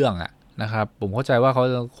นละเรื่องอะนะครับผมเข้าใจว่าเขา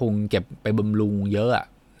คงเก็บไปบำรุงเยอะอะ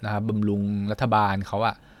นะครับบำรุงรัฐบาลเขาอ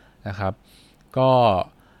ะนะครับก็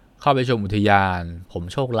เข้าไปชมอุทยานผม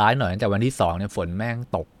โชคร้ายหน่อยตั้งแต่วันที่2เนี่ยฝนแม่ง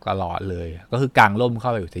ตกตลอดเลยก็คือกางร่มเข้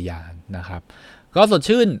าไปอุทยานนะครับก็สด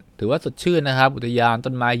ชื่นถือว่าสดชื่นนะครับอุทยาน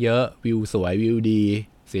ต้นไม้เยอะวิวสวยวิวดี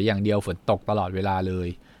เสียอย่างเดียวฝนตกตลอดเวลาเลย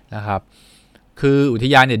นะครับคืออุท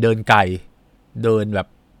ยานเนี่ยเดินไกลเดินแบบ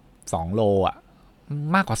2 โลอ่ะ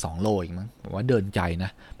มากกว่า2 โลอีกมั้งผมว่าเดินไกลน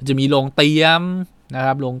ะมันจะมีโรงเตรียมนะค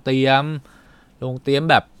รับโรงเตรียม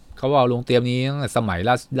แบบเขาบอกโรงเตรียมนี้ตั้งแต่สมัย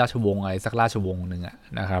ราชวงศ์อะไรสักราชวงศ์หนึ่งอะ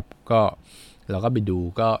นะครับก็เราก็ไปดู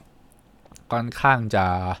ก็ค่อนข้างจะ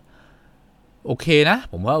โอเคนะ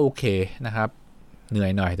ผมว่าโอเคนะครับเหนื่อ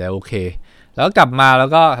ยหน่อยแต่โอเคแล้วกลับมาแล้ว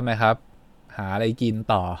ก็ทำไมครับหาอะไรกิน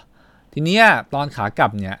ต่อทีเนี้ยตอนขากลั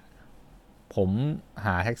บเนี่ยผมห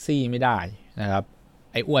าแท็กซี่ไม่ได้นะครับ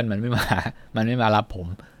ไอ้อ้วนมันไม่มารับผม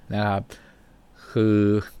นะครับคือ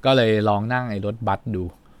ก็เลยลองนั่งไอ้รถบัสดู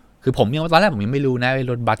คือผมยังตอนแรกผมยังไม่รู้นะไอ้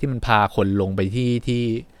รถบัสที่มันพาคนลงไปที่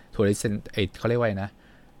ทัวริสต์เขาเรียกว่านะ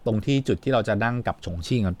ตรงที่จุดที่เราจะนั่งกับฉง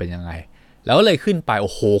ชิ่งมันเป็นยังไงแล้วก็เลยขึ้นไปโ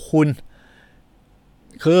อ้โหคุณ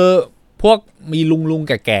คือพวกมีลุง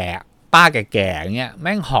แก่ๆป้าแก่ๆเงี้ยแ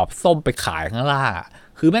ม่งหอบส้มไปขายข้างล่าง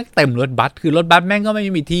คือแม่งเต็มรถบัสคือรถบัสแม่งก็ไม่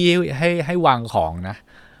มีที่ให้วางของนะ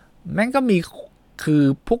แม่งก็มีคือ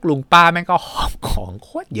พวกลุงป้าแม่งก็หอบของโค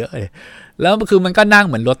ตรเยอะเลยแล้วคือมันก็นั่ง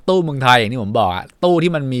เหมือนรถตู้เมืองไทยอย่างที่ผมบอกอะตู้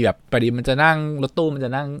ที่มันมีแบบประเดี๋ยวมันจะนั่งรถตู้มันจะ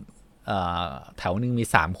นั่งแถวนึงมี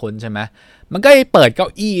3 คนใช่ไหมมันก็เปิดเก้า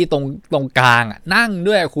อี้ตรงกลางอะนั่ง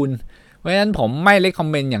ด้วยคุณเพราะฉะนั้นผมไม่เลคคอม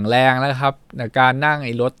เมนต์อย่างแรงนะครับในการนั่งไ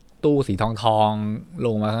อ้รถตู้สีทองล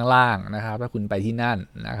งมาข้างล่างนะครับถ้าคุณไปที่นั่น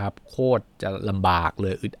นะครับโคตรจะลำบากเล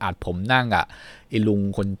ยอึดอัดผมนั่งอ่ะไอ้ลุง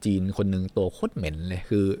คนจีนคนหนึ่งตัวโคตรเหม็นเลย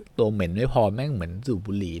คือตัวเหม็นไม่พอแม่งเหมือนสูบ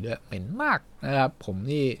บุหรี่ด้วยเหม็นมากนะครับผม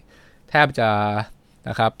นี่แทบจะน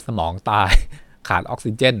ะครับสมองตายขาดออก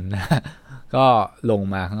ซิเจนนะก็ลง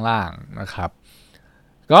มาข้างล่างนะครับ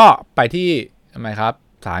ก็ไปที่ทำไมครับ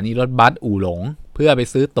สถานีรถบัสอู่หลงเพื่อไป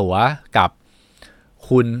ซื้อตั๋วกับ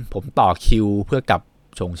คุณผมต่อคิวเพื่อกับ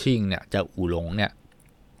ฉงชิ่งเนี่ยจะอู่หลงเนี่ย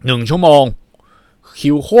1 ชั่วโมง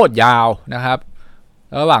คิวโคตรยาวนะครับ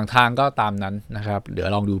ระหว่างทางก็ตามนั้นนะครับเดี๋ยว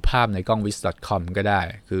ลองดูภาพในกล้อง wish.com ก็ได้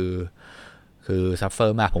คือซัฟเฟอ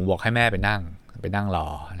ร์มากผมบอกให้แม่ไปนั่งรอ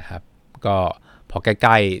นะครับก็พอใก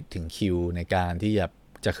ล้ๆถึงคิวในการที่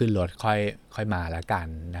จะขึ้นรถค่อยมาแล้วกัน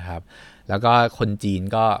นะครับแล้วก็คนจีน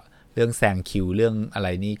ก็เรื่องแซงคิวเรื่องอะไร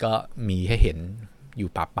นี่ก็มีให้เห็นอยู่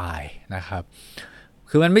ปะปายนะครับ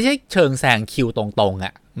คือมันไม่ใช่เชิงแซงคิวตรงๆอ่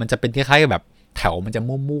ะมันจะเป็นคล้ายๆแบบแถวมันจะ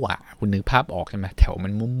มั่วๆคุณนึกภาพออกใช่ไหมแถวมั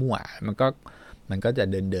นมั่วๆมันก็จะ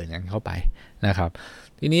เดินกันเข้าไปนะครับ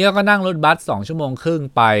ทีนี้ก็นั่งรถบัส2 ชั่วโมงครึ่ง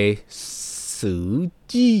ไปสื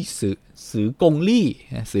อกงลี่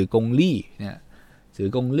เนี่ยสือกง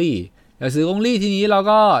ลี่แต่สือกงลี่ทีนี้เรา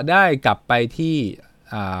ก็ได้กลับไปที่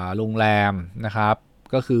โรงแรมนะครับ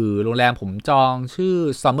ก็คือโรงแรมผมจองชื่อ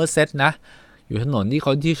Somerset นะอยู่ถนนที่เข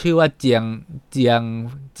าที่ชื่อว่าเ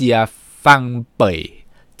จียฟังเป่ย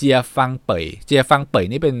เจียฟังเป่ย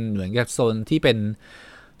นี่เป็นเหมือนกับโซนที่เป็น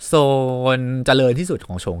โซนเจริญที่สุดข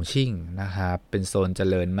องฉงชิ่งนะครับเป็นโซนเจ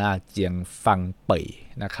ริญมากเจียงฟังเป่ย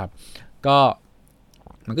นะครับก็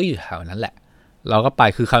มันก็อยู่แถวนั้นแหละเราก็ไป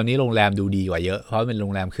คือคราวนี้โรงแรมดูดีกว่าเยอะเพราะเป็นโร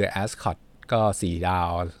งแรมคือ Ascot ก็4 ดาว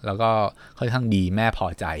แล้วก็ค่อนข้างดีแม่พอ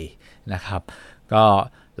ใจนะครับก็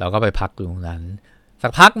เราก็ไปพักตรงนั้นสั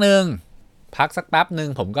กพักสักแป๊บหนึ่ง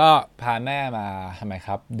ผมก็พาแม่มาทำไมค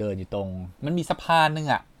รับเดินอยู่ตรงมันมีสะพานนึง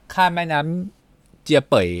อ่ะข้ามแม่น้ำเจีย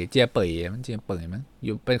เป่ยมั้งอ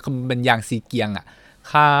ยู่เป็นยางซีเกียงอ่ะ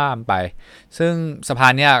ข้ามไปซึ่งสะพา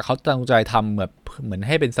นเนี้ยเขาตั้งใจทำแบบเหมือนใ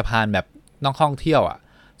ห้เป็นสะพานแบบนักท่องเที่ยวอ่ะ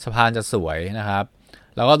สะพานจะสวยนะครับ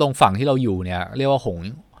แล้วก็ตรงฝั่งที่เราอยู่เนี่ยเรียกว่า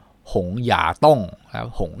หงหยาต้งครับ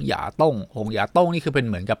หงหยาต้งนี่คือเป็น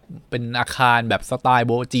เหมือนกับเป็นอาคารแบบสไตล์โ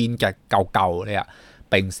บจีนแก่เก่าๆเลยอ่ะ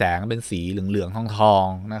เปล่งแสงเป็นสีเหลืองๆทอง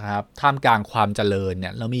ๆนะครับท่ามกลางความเจริญเนี่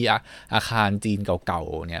ยแล้วมีอาคารจีนเก่า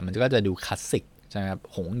ๆเนี่ยมันก็จะดูคลาสสิกใช่ไหมครับ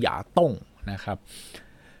หงหยาต้งนะครับ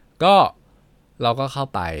ก็เราก็เข้า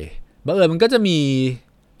ไปบังเอิญมันก็จะมี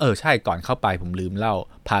ใช่ก่อนเข้าไปผมลืมเล่า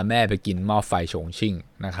พาแม่ไปกินหม้อไฟฉงชิ่ง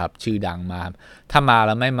นะครับชื่อดังมาถ้ามาแ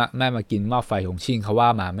ล้วแม่มากินหม้อไฟฉงชิ่งเขาว่า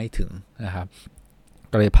มาไม่ถึงนะครับ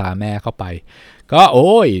ก็เลยพาแม่เข้าไปก็โ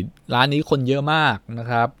อ้ยร้านนี้คนเยอะมากนะ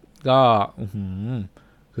ครับก็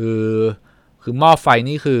คือหม้อไฟ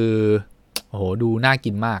นี่คือโอ้โหดูน่า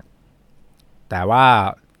กินมากแต่ว่า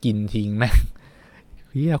กินทิ้งแม่ง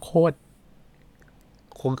เฮียโคตร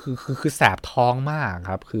คงคือแสบท้องมาก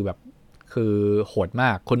ครับคือแบบ คือโหดม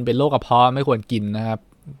ากคนเป็นโรคกระเพาะไม่ควรกินนะครับ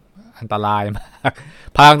อันตรายมาก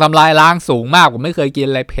พลังทำลายล้างสูงมากผมไม่เคยกิน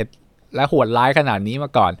อะไรเผ็ดและโหดร้ายขนาดนี้ม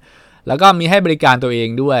าก่อนแล้วก็มีให้บริการตัวเอง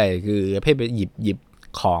ด้วยคือให้ไปหยิบ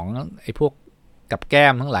ของไอ้พวกกับแก้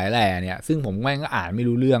มทั้งหลายแหล่เนี่ยซึ่งผมแม่งก็อ่านไม่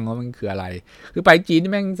รู้เรื่องว่ามันคืออะไรคือไปจีน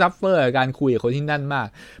แม่งซัฟเฟอร์การคุยกับคนที่นั่นมาก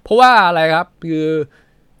เพราะว่าอะไรครับคือ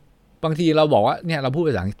บางทีเราบอกว่าเนี่ยเราพูดภ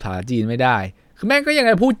าษาจีนไม่ได้คือแม่งก็ยังไ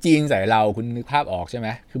งพูดจีนใส่เราคุณนึกภาพออกใช่ไหม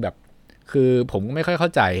คือผมก็ไม่ค่อยเข้า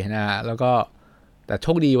ใจนะฮะแล้วก็แต่โช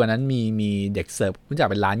คดีวันนั้นมีเด็กเสิร์ฟรู้จัก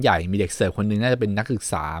เป็นร้านใหญ่มีเด็กเสิร์ฟคนนึงน่าจะเป็นนักศึก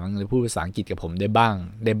ษามันเลยพูดภาษาอังกฤษกับผมได้บ้าง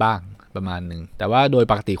ประมาณนึงแต่ว่าโดย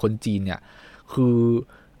ปกติคนจีนเนี่ยคือ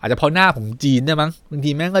อาจจะเพราะหน้าผมจีนได้มั้งบาง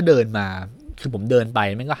ทีแม่งก็เดินมาคือผมเดินไป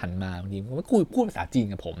แม่งก็หันมาบางทีมันก็พูดภาษาจีน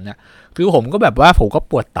กับผมเนี่ยคือผมก็แบบว่าผมก็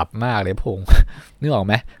ปวดตับมากเลยผมนึกออกไ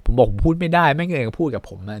หมผมบอกผมพูดไม่ได้แม่งก็พูดกับ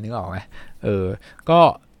ผมนึกออกไหมก็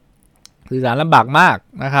สื่อสารลำบากมาก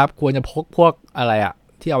นะครับควรจะพกพวกอะไรอะ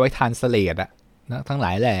ที่เอาไว้ทานสเลดอะนะทั้งหล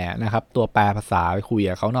ายแหล่นะครับตัวแปลภาษาไปคุย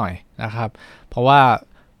กับเขาหน่อยนะครับเพราะว่า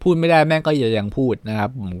พูดไม่ได้แม่งก็ยังพูดนะครับ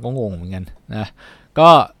ผมก็งงเหมือนกันนะก็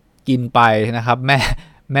กินไปนะครับแ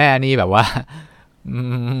ม่นี่แบบว่า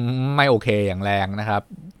ไม่โอเคอย่างแรงนะครับ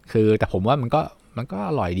คือแต่ผมว่ามันก็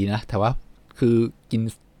อร่อยดีนะแต่ว่าคือ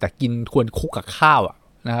กินควรคุกกับข้าว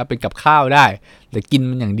นะครับเป็นกับข้าวได้แต่กิน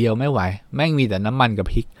มันอย่างเดียวไม่ไหวแม่งมีแต่น้ำมันกับ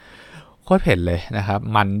พริกโคตรเผ็ดเลยนะครับ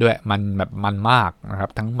มันด้วยมันแบบมันมากนะครับ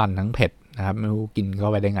ทั้งมันทั้งเผ็ดนะครับไม่รู้กินเข้า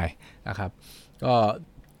ไปได้ไงนะครับ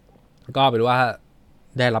ก็เป็นว่า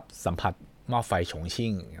ได้รับสัมผัสหม้อไฟฉงชิ่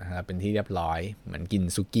งนะครับเป็นที่เรียบร้อยเหมือนกิน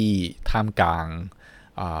ซุกี้ท่ามกลาง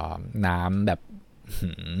น้ำแบบ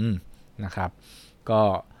นะครับ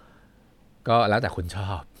ก็แล้วแต่คนช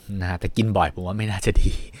อบนะฮะแต่กินบ่อยผมว่าไม่น่าจะ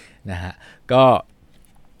ดีนะฮะก็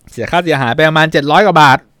เสียค่าเสียหายไปประมาณ700 กว่าบ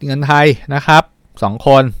าทเงินไทยนะครับ2 ค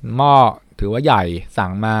นหม้อถือว่าใหญ่สั่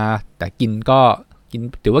งมาแต่กิน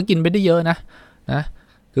ถือว่ากินไปได้เยอะนะ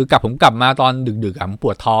คืผมกลับมาตอนดึกผมป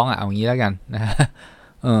วดท้องเอางี้แล้วกันนะ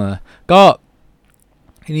ก็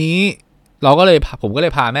ทีนี้ผมก็เล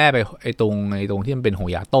ยพาแม่ไปไอ้ตรงที่มันเป็นหง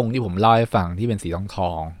หยาต้งที่ผมเล่าให้ฟังที่เป็นสีท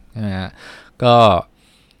องใช่ไหมฮะก็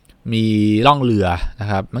มีล่องเรือนะ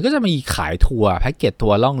ครับมันก็จะมีขายทัวร์แพ็กเกจทั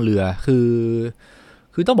วร์ล่องเรือ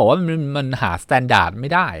คือต้องบอกว่ามันหาสแตนดาร์ดไม่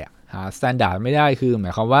ได้หาสแตนดาร์ดไม่ได้คือหม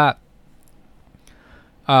ายความว่า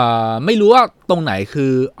ไม่รู้ว่าตรงไหนคื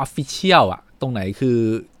อ official ตรงไหนคือ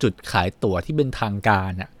จุดขายตั๋วที่เป็นทางกา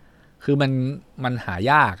รคือมันหา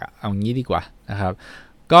ยากเอางี้ดีกว่านะครับ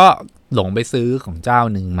ก็หลงไปซื้อของเจ้า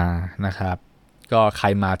หนึ่งมานะครับก็ใคร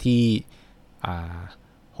มาที่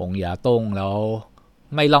หงหยาต้งแล้ว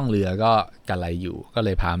ไม่ล่องเรือก็กะไรอยู่ก็เล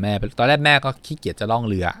ยพาแม่ไปตอนแรกแม่ก็ขี้เกียจจะล่อง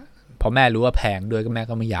เรือเพราะแม่รู้ว่าแพงด้วยก็แม่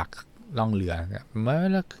ก็ไม่อยากล่องเรือไม่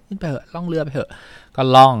แล้วขึ้นไปเถอะล่องเรือไปเถอะก็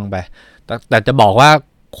ล่องไปแต่จะบอกว่า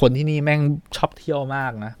คนที่นี่แม่งชอบเที่ยวมา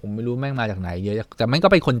กนะผมไม่รู้แม่งมาจากไหนเยอะแต่แม่งก็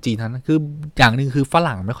เป็นคนจีนทั้งนั้นคืออย่างนึงคือฝ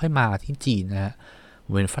รั่งไม่ค่อยมาที่จีนนะฮะ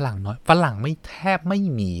เป็นฝรั่งน้อยฝรั่งแทบไม่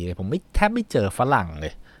มีเลยผมแทบไม่เจอฝรั่งเล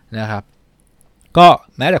ยนะครับก็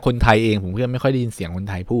แม้แต่คนไทยเองผมก็ไม่ค่อยได้ยินเสียงคน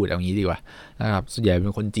ไทยพูดอย่างนี้ดีกว่านะครับส่วนใหญ่เป็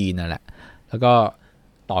นคนจีนนั่นแหละแล้วก็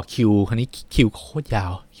ต่อคิวคันนี้คิวโคตรยา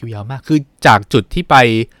วมากคือจากจุดที่ไป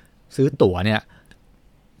ซื้อตั๋วเนี่ย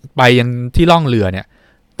ไปยังที่ล่องเรือเนี่ย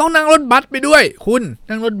ต้องนั่งรถบัสไปด้วยคุณ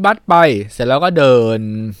นั่งรถบัสไปเสร็จแล้วก็เ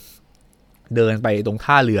ดินไปตรง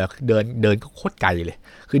ท่าเรือเดินโคตรไกลเลย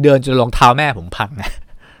คือเดินจนรองเท้าแม่ผมพังนะ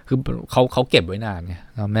คือเขาเก็บไว้นานไง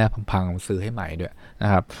แล้วแม่ผมพังซื้อให้ใหม่ด้วยนะ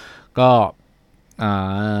ครับก็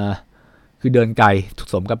คือเดินไกล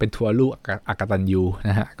สมกับเป็นทัวร์ลูกอักตันยูน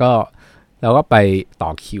ะฮะก็เราก็ไปต่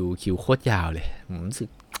อคิวโคตรยาวเลยผมรู้สึก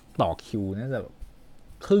ต่อคิวน่าจะ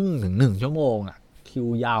ครึ่งถึง1 ชั่วโมงคิว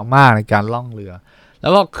ยาวมากในการล่องเรือแล้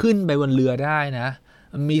วก็ขึ้นไปบนเรือได้นะ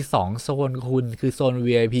มี2 โซนคุณคือโซน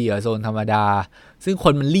VIP กับโซนธรรมดาซึ่งค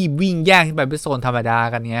นมันรีบวิ่งแย่งขึ้นไปโซนธรรมดา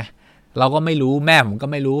กันไงเราก็ไม่รู้แม่ผมก็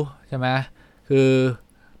ไม่รู้ใช่ไหมคือ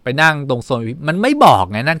ไปนั่งตรงโซนมันไม่บอก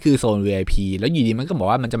ไงนั่นคือโซน VIP แล้วอยู่ดีมันก็บอก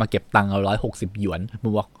ว่ามันจะมาเก็บตังค์160 หยวนผ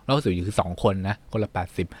มบอก160 หยวนคือ2 คนนะคนละ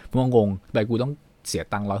80ผมงงไปกูต้องเสีย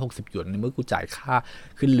ตังค์160 หยวนเมื่อกูจ่ายค่า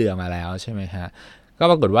ขึ้นเรือมาแล้วใช่ไหมฮะก็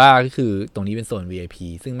ปรากฏว่าก็คือตรงนี้เป็นโซน VIP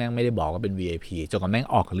ซึ่งแม่งไม่ได้บอกว่าเป็น VIP จนกว่าแม่ง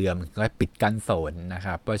ออกเรือมันก็ปิดกั้นโซนนะค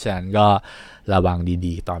รับเพราะฉะนั้นก็ระวัง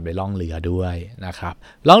ดีๆตอนไปล่องเรือด้วยนะครับ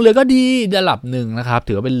ล่องเรือก็ดีระดับหนึ่งนะครับ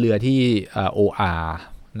ถือว่าเป็นเรือที่OR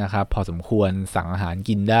นะครับพอสมควรสั่งอาหาร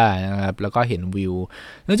กินได้นะครับแล้วก็เห็นวิว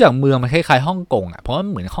เนื่องจากเมืองมันคล้ายๆฮ่องกงเพราะว่า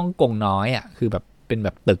เหมือนฮ่องกงน้อยคือแบบเป็นแบ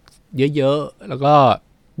บตึกเยอะๆแล้วก็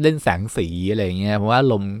เล่นแสงสีอะไรเงี้ยเพราะว่า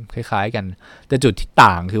ลมคล้ายๆกันแต่จุดที่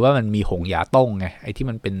ต่างคือว่ามันมีหงหยาต้งไงไอ้ที่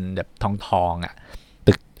มันเป็นแบบทอง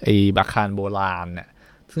ตึกไอ้อาคารโบราณ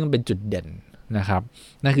ซึ่งเป็นจุดเด่นนะครับ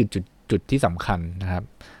นั่นคือจุ จุดที่สำคัญนะครับ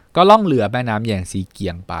ก็ล่องเรือแม่น้ำแยงซีเกี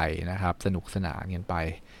ยงไปนะครับสนุกสนานกันไป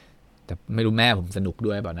แต่ไม่รู้แม่ผมสนุก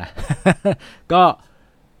ด้วยเปล่านะ ก็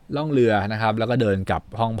ล่องเรือนะครับแล้วก็เดินกลับ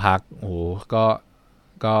ห้องพักโอ้โห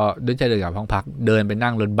ก็ด้วยใจเดินกลับห้องพักเดินไป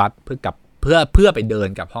นั่งรถบัสเพื่อไปเดิน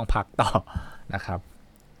กลับห้องพักต่อนะครับ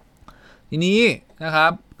ทีนี้นะครั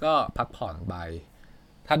บก็พักผ่อนไป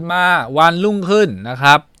ถัดมาวันรุ่งขึ้นนะค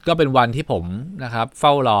รับก็เป็นวันที่ผมนะครับเฝ้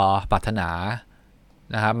ารอปรารถนา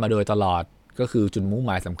นะครับมาโดยตลอดก็คือจุดมุ่งห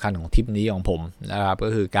มายสำคัญของทริปนี้ของผมนะครับก็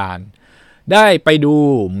คือการได้ไปดู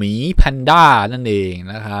หมีแพนด้านั่นเอง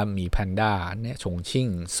นะครับหมีแพนด้าเนี่ยฉงชิ่ง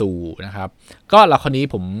ซูนะครับก็เราคนนี้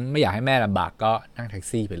ผมไม่อยากให้แม่ลำบากก็นั่งแท็ก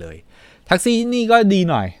ซี่ไปเลยแท็กซี่นี่ก็ดี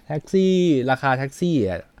หน่อยแท็กซี่ราคาแท็กซี่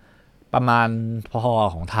ประมาณพอ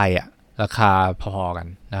ๆของไทยอ่ะราคาพอๆกัน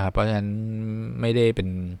นะครับเพราะฉะนั้นไม่ได้เป็น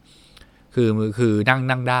คือ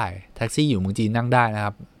นั่งได้แท็กซี่อยู่เมืองจีนนั่งได้นะค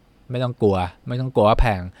รับไม่ต้องกลัวว่าแพ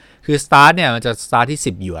งคือสตาร์ทเนี่ยมันจะสตาร์ทที่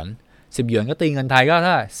10 หยวนก็ตีเงินไทยก็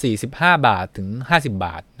ถ้า45 บาทถึง50 บ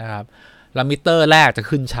าทนะครับแล้วมิเตอร์แรกจะ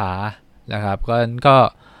ขึ้นช้านะครับ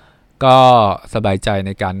ก็สบายใจใ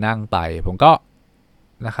นการนั่งไปผมก็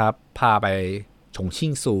นะครับพาไปฉงชิ่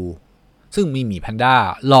งซูซึ่งมีหมีแพนด้า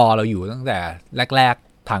รอเราอยู่ตั้งแต่แรก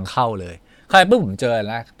ๆทางเข้าเลยใครปุ๊บผมเจ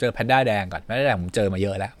อแพนด้าแดงก่อนแพนด้าแดงผมเจอมาเย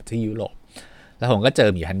อะแล้วที่ยุโรปแล้วผมก็เจอ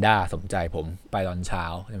หมีแพนด้าสมใจผมไปตอนเช้า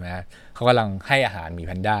ใช่ไหมเขากำลังให้อาหารหมีแ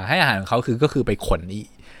พนด้าให้อาหารของเขาก็คือไปขน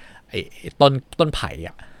ไอ้ต้นไผ่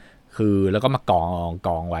อ่ะคือแล้วก็มาก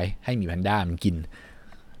องไว้ให้หมีแพนด้ามันกิน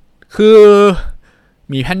คือ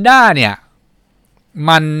หมีแพนด้าเนี่ย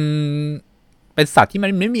มันเป็นสัตว์ที่มัน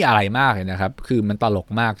ไม่มีอะไรมากเลยนะครับคือมันตลก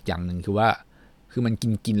มากอย่างหนึ่งคือว่าคือมัน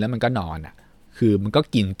กินแล้วมันก็นอนอ่ะคือมันก็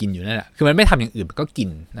กินอยู่นั่นแหละคือมันไม่ทำอย่างอื่นมันก็กิน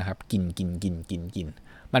นะครับกิน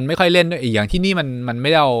มันไม่ค่อยเล่นด้วยอย่างที่นี่มันไม่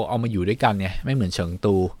ได้เอามาอยู่ด้วยกันเนี่ยไม่เหมือนเฉิง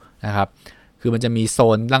ตูนะครับคือมันจะมีโซ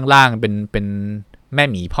นล่างๆเป็นแม่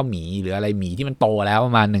หมีพ่อหมีหรืออะไรหมีที่มันโตแล้วป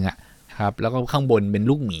ระมาณนึงอ่ะครับแล้วก็ข้างบนเป็น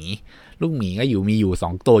ลูกหมีก็มีอยู่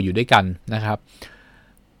2 ตัวอยู่ด้วยกันนะครับ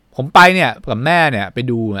ผมไปเนี่ยกับแม่เนี่ยไป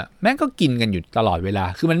ดูอ่ะแม่ก็กินกันอยู่ตลอดเวลา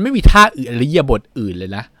คือมันไม่มีท่าอื่นอิริยาบถอื่นเล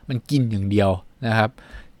ยนะมันกินอย่างเดียวนะครับ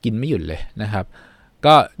กินไม่หยุดเลยนะครับ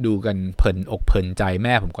ก็ดูกันเพลินอกเพลินใจแ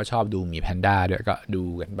ม่ผมก็ชอบดูหมีแพนด้าด้วยก็ดู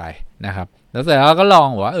กันไปนะครับแล้วเสร็จแล้วก็ลอง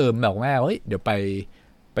ว่าบอกแม่เฮ้ยเดี๋ยวไ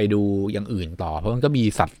ปดูอย่างอื่นต่อเพราะมันก็มี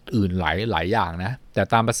สัตว์อื่นหลายอย่างนะแต่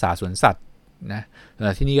ตามภาษาสวนสัตว์นะ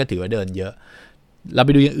ที่นี่ก็ถือว่าเดินเยอะเราไป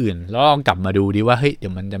ดูอย่างอื่นแล้วลองกลับมาดูดีว่าเฮ้ยเดี๋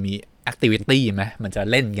ยวมันจะมีแอคทิวิตี้ไหมมันจะ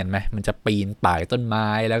เล่นกันไหมมันจะปีนป่ายต้นไม้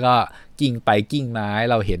แล้วก็กิ้งไปกิ้งไม้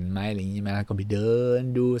เราเห็นไหมอะไรอย่างนี้ไหมก็ไปเดิน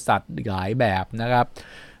ดูสัตว์หลายแบบนะครับ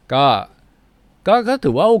ก็ถื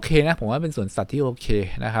อว่าโอเคนะผมว่าเป็นสวนสัตว์ที่โอเค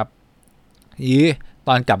นะครับต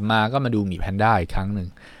อนกลับมาก็มาดูหมีแพนด้าอีกครั้งหนึ่ง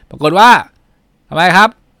ปรากฏว่าทำไมครับ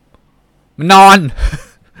มันนอน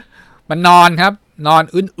มันนอนครับนอน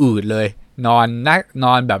อืดๆเลยนอ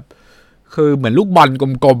นแบบคือเหมือนลูกบอล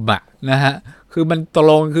กลมๆอ่ะนะฮะคือมันตก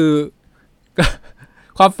ลงคือ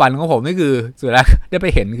ความฝันของผมนี่คือสุดแล้วได้ไป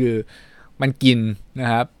เห็นคือมันกินนะ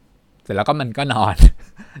ครับเสร็จแล้วก็มันก็นอน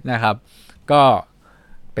นะครับก็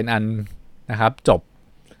เป็นอันนะครับจบ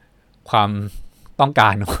ความต้องกา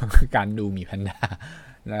รของการดูหมีแพนด้า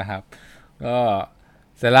นะครับก็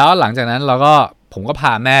เสร็จแล้วหลังจากนั้นผมก็พ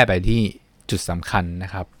าแม่ไปที่จุดสำคัญน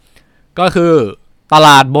ะครับก็คือตล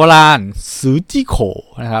าดโบราณซือจี้โข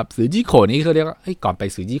นะครับซือจี้โขนี่เขาเรียกว่าก่อนไป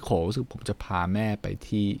ซือจี้โขรู้สึกผมจะพาแม่ไป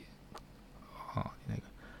ที่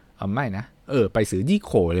ไม่นะไปซือจี้โ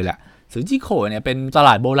ขเลยแหละซือจี้โขเนี่ยเป็นตล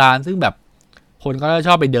าดโบราณซึ่งแบบคนก็ช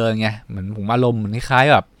อบไปเดินไงเหมือนผมอารมณ์เหมือนคล้าย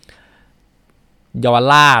ๆแบบเยาว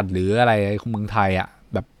ราชหรืออะไรของเมืองไทยอ่ะ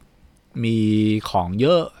แบบมีของเย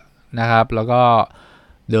อะนะครับแล้วก็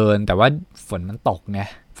เดินแต่ว่าฝนมันตกไง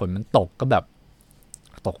ฝนมันตกก็แบบ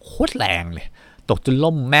ตกโคตรแรงเลยตกจน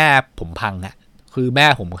ล่มแม่ผมพังอ่ะคือแม่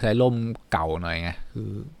ผมใช้ล่มเก่าหน่อยไงคือ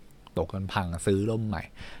ตกจนพังซื้อล่มใหม่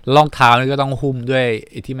รองเท้านี่ก็ต้องหุ้มด้วย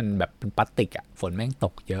ไอ้ที่มันแบบเป็นพลาสติกอ่ะฝนแม่งต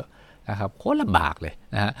กเยอะนะครับโคตรลำบากเลย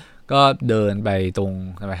นะฮะก็เดินไปตรง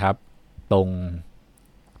นะครับตรง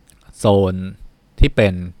โซนที่เป็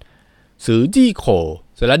นซือจี้โข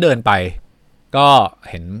เสร็จแล้วเดินไปก็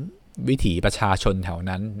เห็นวิถีประชาชนแถว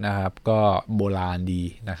นั้นนะครับก็โบราณดี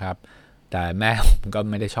นะครับแต่แม่ผมก็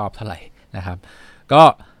ไม่ได้ชอบเท่าไหร่นะครับก็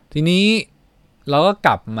ทีนี้เราก็ก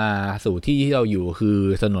ลับมาสู่ที่เราอยู่คือ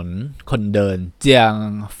ถนนคนเดินเจียง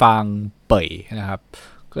ฟางเป่ยนะครับ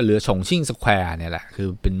ก็เหลือฉงชิ่งสแควร์เนี่ยแหละคือ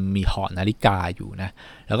เป็นมีหอนาฬิกาอยู่นะ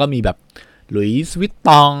แล้วก็มีแบบหลุยส์วิตต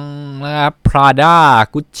องนะครับพราด้า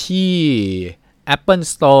กุชชี่แอปเปิล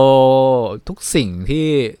สโตร์ทุกสิ่ง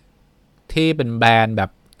ที่เป็นแบรนด์แบ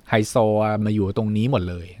บไฮโซมาอยู่ตรงนี้หมด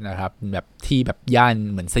เลยนะครับแบบที่แบบย่าน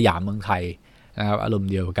เหมือนสยามเมืองไทย นะครับอารมณ์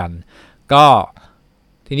เดียวกันก็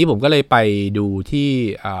ทีนี้ผมก็เลยไปดูที่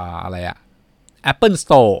อะไรอะ Apple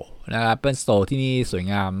Store นะครับ Apple Store ที่นี่สวย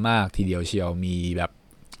งามมากทีเดียวเชียวมีแบบ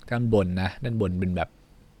ด้านบนนะด้านบนเป็นแบบ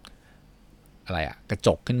อะไรอะกระจ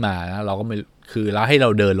กขึ้นมานะเราก็ไม่คือแล้วให้เรา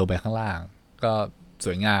เดินลงไปข้างล่างก็ส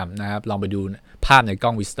วยงามนะครับลองไปดูภาพในกล้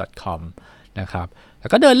อง wiz.com นะครับแล้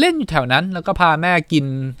วก็เดินเล่นอยู่แถวนั้นแล้วก็พาแม่กิน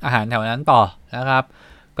อาหารแถวนั้นต่อนะครับ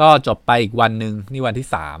ก็จบไปอีกวันหนึ่งนี่วันที่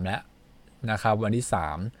3แล้วนะครับวันที่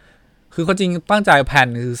3คือคนจริงตั้งใจแผน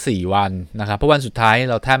คือ4วันนะครับเพราะวันสุดท้าย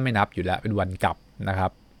เราแทบไม่นับอยู่แล้วเป็นวันกลับนะครั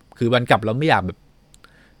บคือวันกลับเราไม่อยากแบบ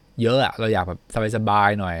เยอะอะเราอยากแบบสบาย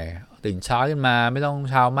ๆหน่อยตื่นเช้าขึ้นมาไม่ต้อง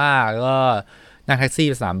เช้ามากแล้วก็นั่งแท็กซี่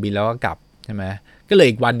ไปสนามบินแล้วก็กลับใช่ไหมก็เลย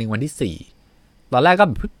อีกวันหนึ่งวันที่4ตอนแรกก็แ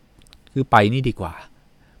บบคือไปนี่ดีกว่า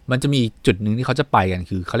มันจะมีจุดหนึ่งที่เขาจะไปกัน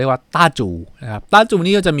คือเขาเรียกว่าต้าจูนะครับต้าจู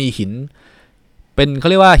นี่ก็จะมีหินเป็นเขา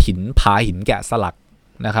เรียกว่าหินผาหินแกะสลัก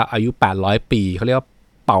นะครับอายุ800ปีเขาเรียกว่า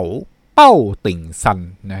เป้าติ่งซัน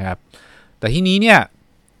นะครับแต่ที่นี้เนี่ย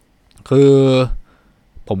คือ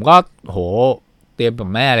ผมก็โหเตรียมกับ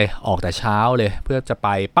แม่เลยออกแต่เช้าเลยเพื่อจะไป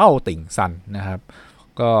เป้าติ่งซันนะครับ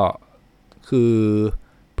ก็คือ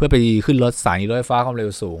เพื่อไปขึ้นรถสถานีรถไฟฟ้าความเร็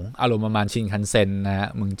วสูงอารมณ์ประมาณชินคันเซ็นนะฮะ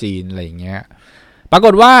เมืองจีนอะไรอย่างเงี้ยปราก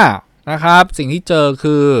ฏว่านะครับสิ่งที่เจอ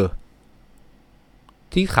คือ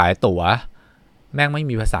ที่ขายตั๋วแม่งไม่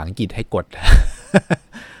มีภาษาอังกฤษให้กด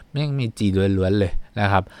แม่งมีจีนล้วนๆเลยนะ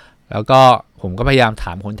ครับแล้วก็ผมก็พยายามถ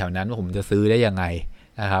ามคนแถวนั้นว่าผมจะซื้อได้ยังไง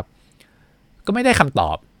นะครับก็ไม่ได้คำต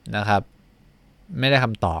อบนะครับไม่ได้ค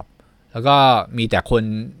ำตอบแล้วก็มีแต่คน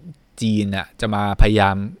จีนน่ะจะมาพยายา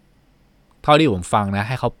มเท่าที่ผมฟังนะใ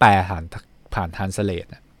ห้เขาแปลผ่านทรานสเลท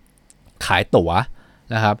ขายตั๋ว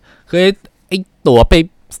นะครับคือไอ้ตั๋วไป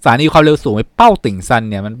สถานีความเร็วสูงไปเป้าติ่งซัน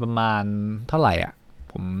เนี่ยมันประมาณเท่าไหร่อ่ะ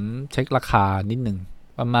ผมเช็คราคานิดนึง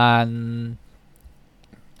ประมาณ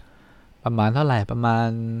เท่าไหร่ประมาณ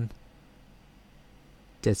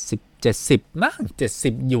70มั้ง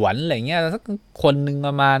70หยวนอะไรเงี้ยสักคนหนึ่งป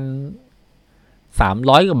ระมาณ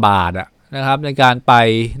300กว่าบาทอะนะครับในการไป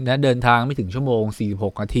นะเดินทางไม่ถึงชั่วโมง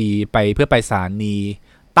46นาทีไปเพื่อไปสถานี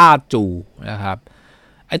ต้าจูนะครับ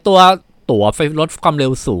ไอตัวตั๋วไฟรถความเร็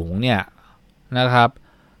วสูงเนี่ยนะครับ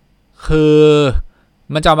คือ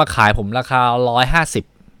มันจะมาขายผมราคา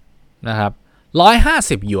150นะครับ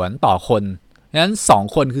150หยวนต่อคนงั้น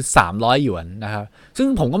2คนคือ300หยวนนะครับซึ่ง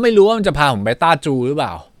ผมก็ไม่รู้ว่ามันจะพาผมไปต้าจูหรือเปล่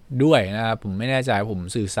าด้วยนะครับผมไม่แน่ใจผม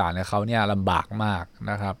สื่อสารกับเขาเนี่ยลำบากมาก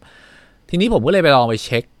นะครับทีนี้ผมก็เลยไปลองไปเ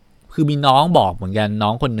ช็คคือมีน้องบอกเหมือนกันน้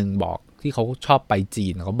องคนหนึ่งบอกที่เขาชอบไปจี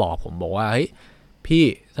นเขาบอกผมบอกว่าเฮ้ยพี่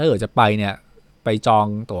ถ้าเกิดจะไปเนี่ยไปจอง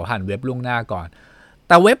ตั๋วผ่านเว็บล่วงหน้าก่อนแ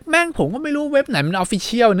ต่เว็บแม่งผมก็ไม่รู้เว็บไหนมันออฟฟิเ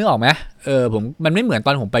ชียลนึกออกไหมผมมันไม่เหมือนต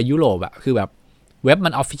อนผมไปยุโรปอะคือแบบเว็บมั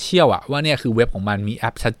นออฟฟิเชียลอะว่าเนี่ยคือเว็บของมันมีแอ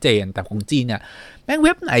ปชัดเจนแต่ของจีนเนี่ยแม่งเ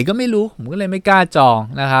ว็บไหนก็ไม่รู้ผมก็เลยไม่กล้าจอง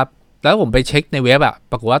นะครับแล้วผมไปเช็คในเว็บอะ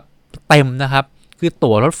ปรากฏว่าเต็มนะครับคือ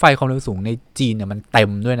ตั๋วรถไฟความเร็วสูงในจีนเนี่ยมันเต็ม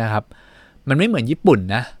ด้วยนะครับมันไม่เหมือนญี่ปุ่น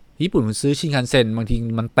นะญี่ปุ่นคุณซื้อชินคันเซ็นบางที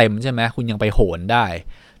มันเต็มใช่ไหมคุณยังไปโหนได้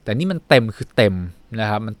แต่นี่มันเต็มคือเต็มนะ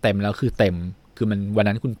ครับมันเต็มแล้วคือเต็มคือมันวัน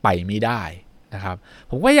นั้นคุณไปไม่ได้นะครับ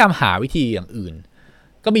ผมก็พยายามหาวิธีอย่างอื่น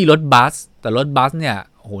ก็มีรถบัสแต่รถบัสเนี่ย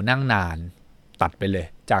โหนั่งนานตัดไปเลย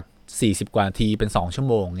จาก40กว่านาทีเป็น2ชั่ว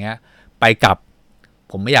โมงเงี้ยไปกลับ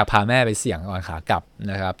ผมไม่อยากพาแม่ไปเสี่ยงก่อนขากลับ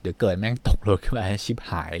นะครับเดี๋ยวเกิดแม่งตกรถขึ้นมาชิบ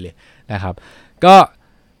หายเลยนะครับก็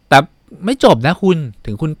แต่ไม่จบนะคุณ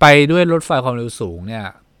ถึงคุณไปด้วยรถไฟความเร็วสูงเนี่ย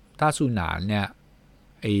ถ้าซูหนานเนี่ย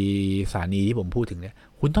ไอสถานีที่ผมพูดถึงเนี่ย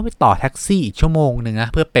คุณต้องไปต่อแท็กซี่อีกชั่วโมงหนึ่งนะ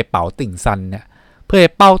เพื่อไปเป๋าติ่งซันเนี่ยเพื่อ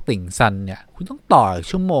เป้าติ่งซันเนี่ยคุณต้องต่ออีก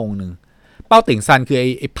ชั่วโมงหนึ่งเป้าติ่งซันคือ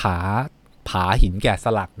ไอผาหินแกะส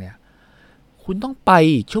ลักเนี่ยคุณต้องไป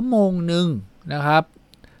อีกชั่วโมงหนึ่งนะครับ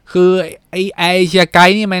คือไอเชียไก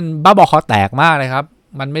ด์นี่มันบ้าบอคอแตกมากเลยครับ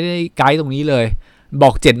มันไม่ได้ไกด์ตรงนี้เลยบอ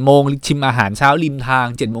ก7โมงชิมอาหารเช้าริมทาง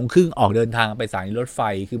7โมงครึ่งออกเดินทางไปสถานีรถไฟ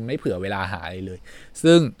คือไม่เผื่อเวลาหาอะไรเลย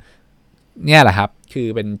ซึ่งเนี่ยแหละครับคือ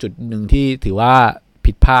เป็นจุดหนึ่งที่ถือว่า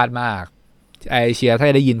ผิดพลาดมากไอเชียถ้า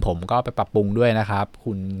ได้ยินผมก็ไปปรับปรุงด้วยนะครับ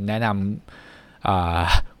คุณแนะน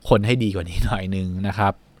ำคนให้ดีกว่านี้หน่อยนึงนะครั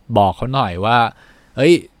บบอกเขาหน่อยว่าเฮ้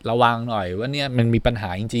ยระวังหน่อยว่าเนี่ยมันมีปัญหา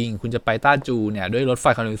จริงๆคุณจะไปต้าจูเนี่ยด้วยรถไฟ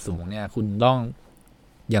ความเร็วสูงเนี่ยคุณต้อง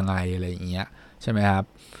ยังไงอะไรอย่างเงี้ยใช่ไหมครับ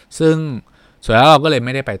ซึ่งส่วนแล้วเราก็เลยไ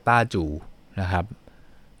ม่ได้ไปต้าจูนะครับ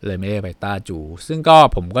เลยไม่ได้ไปต้าจูซึ่งก็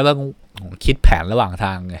ผมก็ต้องคิดแผนระหว่างท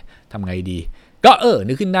างไงทำไงดีก็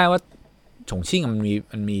นึกขึ้นได้ว่าฉงชิ่งมั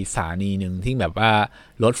นมีสถานีหนึ่งที่แบบว่า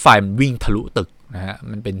รถไฟมันวิ่งทะลุตึกนะฮะ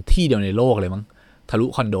มันเป็นที่เดียวในโลกเลยมั้งทะลุ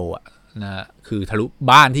คอนโดอ่ะนะคือทะลุ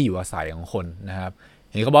บ้านที่อยู่อาศัยของคนนะครับ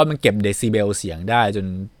เห็นเขาบอกมันเก็บเดซิเบลเสียงได้จน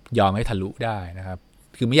ยอมให้ทะลุได้นะครับ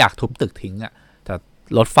คือไม่อยากทุบตึกทิ้งอ่ะแต่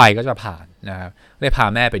รถไฟก็จะผ่านนะครับได้พา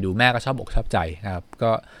แม่ไปดูแม่ก็ชอบอกชอบใจนะครับ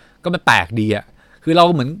ก็มันแปลกดีอ่ะคือเรา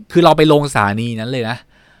เหมือนคือเราไปลงสถานีนั้นเลยนะ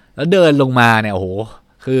แล้วเดินลงมาเนี่ยโอ้โห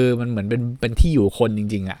คือมันเหมือนเป็นที่อยู่คนจ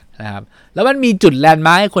ริงๆอ่ะนะครับแล้วมันมีจุดแลนด์ม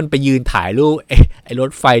าร์คให้คนไปยืนถ่ายรูปไอ้ร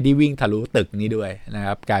ถไฟที่วิ่งทะลุตึกนี้ด้วยนะค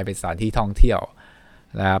รับกลายเป็นสถานที่ท่องเที่ยว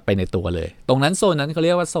นะครับไปในตัวเลยตรงนั้นโซนนั้นเขาเ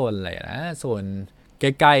รียกว่าโซนอะไรนะโซนใก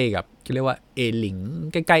ล้ๆกับเขาเรียกว่าเอหลิง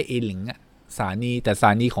ใกล้ๆเอหลิงอ่ะสถานีแต่สถ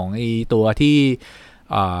านีของไอ้ตัวที่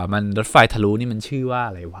มันรถไฟทะลุนี่มันชื่อว่า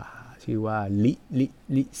อะไรวะชื่อว่าลิ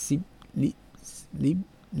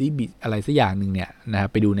บิอะไรสักอย่างหนึ่งเนี่ยนะครับ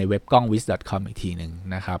ไปดูในเว็บกล้อง wiz.com อีกทีหนึ่ง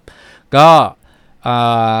นะครับก็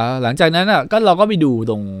หลังจากนั้นอ่ะก็เราก็ไปดู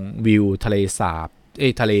ตรงวิวทะเลสาบ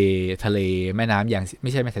ทะเลแม่น้ำอย่างไ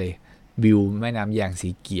ม่ใช่แม่ทะเลวิวแม่น้ำอย่างสี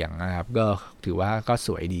เกียงนะครับก็ถือว่าก็ส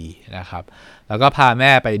วยดีนะครับแล้วก็พาแ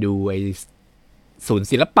ม่ไปดูไอศูนย์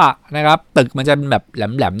ศิลปะนะครับตึกมันจะเป็นแบบแ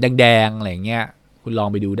หลมๆแดงๆอะไรเงี้ยคุณลอง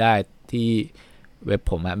ไปดูได้ที่เว็บ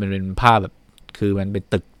ผมอะมันเป็นภาพแบบคือมันเป็น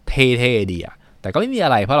ตึกเท่ๆดีอะแต่ก็ไม่มีอะ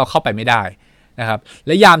ไรเพราะเราเข้าไปไม่ได้นะครับแ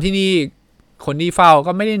ละยามที่นี่คนที่เฝ้า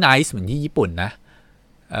ก็ไม่ได้ไนซ์เหมือนที่ญี่ปุ่นนะ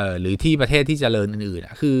หรือที่ประเทศที่เจริญอื่น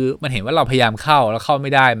ๆคือมันเห็นว่าเราพยายามเข้าแล้วเข้าไ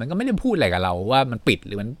ม่ได้มันก็ไม่ได้พูดอะไรกับเราว่ามันปิดห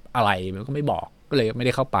รือมันอะไรมันก็ไม่บอกก็เลยไม่ไ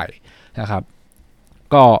ด้เข้าไปนะครับ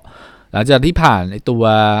ก็หลังจากที่ผ่านในตัว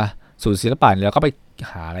ศูนย์ศิลปะแล้วก็ไป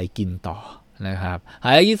หาอะไรกินต่อนะครับหา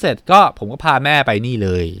อะไรกินเสร็จก็ผมก็พาแม่ไปนี่เล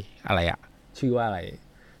ยอะไรอะชื่อว่าอะไร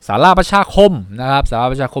ศาลาประชาคมนะครับศาลา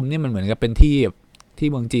ประชาคมนี่มันเหมือนกับเป็นที่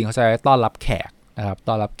เมืองจีนเขาใช้ต้อนรับแขกนะครับ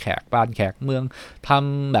ต้อนรับแขกบ้านแขกเมืองท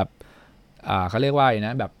ำแบบเขาเรียกว่าน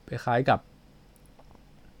ะแบบคล้ายๆกับ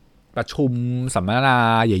ประชุมสัมมนา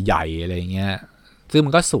ใหญ่ๆอะไรอย่างเงี้ยซึ่งมั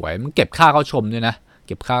นก็สวยมันเก็บค่าเข้าชมด้วยนะเ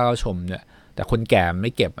ก็บค่าเข้าชมด้วยแต่คนแก่ไ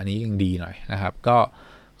ม่เก็บอันนี้ยังดีหน่อยนะครับก็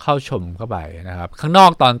เข้าชมเข้าไปนะครับข้างนอ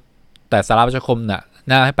กแต่ศาลาประชาคมน่ะ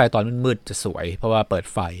น่าให้ไปตอนมืดๆจะสวยเพราะว่าเปิด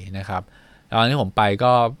ไฟนะครับตอนที่ผมไป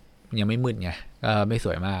ก็ยังไม่มืดไงก็ไม่ส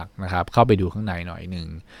วยมากนะครับเข้าไปดูข้างในหน่อยหนึ่ง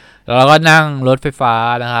แล้วเราก็นั่งรถไฟฟ้า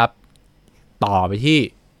นะครับต่อไปที่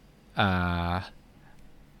เ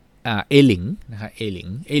อหลิงนะครับเอห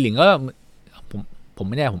ลิงก็ผม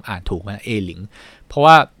ไม่แน่ผมอ่านถูกไหมเอหลิงเพราะ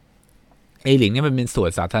ว่าเอหลิงเนี่ยมันเป็นสวน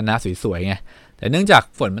สาธารณะสวยๆไงแต่เนื่องจาก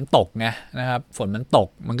ฝนมันตกไงนะครับฝนมันตก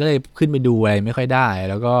มันก็เลยขึ้นไปดูอะไรไม่ค่อยได้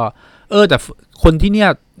แล้วก็แต่คนที่เนี่ย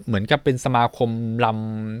เหมือนกับเป็นสมาคมล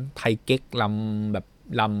ำไทยเก๊กลำแบบ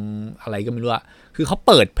ลำอะไรก็ไม่รู้อะคือเขา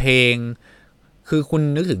เปิดเพลงคือคุณ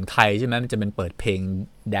นึกถึงไทยใช่ไหมมันจะเป็นเปิดเพลง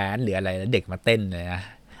แดนซ์หรืออะไรแล้วเด็กมาเต้นเลยนะ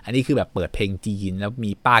อันนี้คือแบบเปิดเพลงจีนแล้ว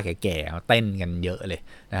มีป้าแก่ๆมาเต้นกันเยอะเลย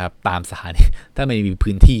นะครับตามสถานีถ้าไม่มี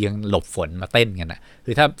พื้นที่หลบฝนมาเต้นกันนะ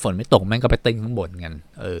คือถ้าฝนไม่ตกแม่งก็ไปเต้นข้างบนกัน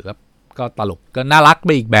ก็ตลกก็น่ารักไ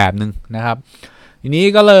ปอีกแบบนึงนะครับทีนี้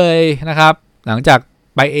ก็เลยนะครับหลังจาก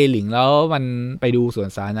ไปเอหลิงแล้วมันไปดูสวน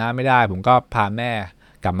สาธารณะไม่ได้ผมก็พาแม่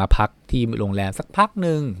กลับมาพักที่โรงแรมสักพัก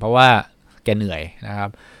นึงเพราะว่าแกเหนื่อยนะครับ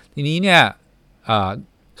ทีนี้เนี่ย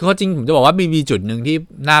คือจริงผมจะบอกว่ามีจุดหนึ่งที่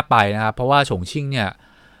น่าไปนะครับเพราะว่าฉงชิ่งเนี่ย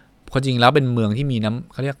จริงแล้วเป็นเมืองที่มีน้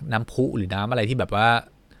ำเขาเรียกน้ำพุหรือน้ำอะไรที่แบบว่า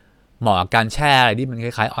เหมาะกับการแช่อะไรที่มันค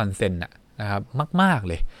ล้ายๆออนเซ็นนะครับมากๆ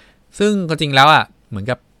เลยซึ่งจริงแล้วอ่ะเหมือน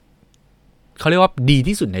กับเขาเรียกว่าดี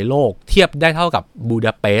ที่สุดในโลกเทียบได้เท่ากับบูด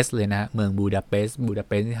าเปสต์เลยนะเมืองบูดาเปสต์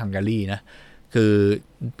ที่ฮังการีนะคือ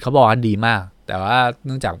เขาบอกว่าดีมากแต่ว่าเ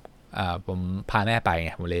นื่องจากผมพาแม่ไปไ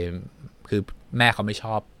งผมเลยคือแม่เขาไม่ช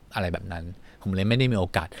อบอะไรแบบนั้นผมเลยไม่ได้มีโอ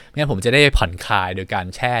กาสไม่งั้นผมจะได้ผ่อนคลายโดยการ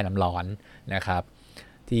แช่น้ำร้อนนะครับ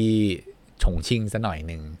ที่ฉงชิ่งซะหน่อย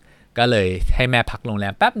หนึ่งก็เลยให้แม่พักโรงแร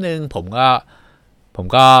มแป๊บนึงผม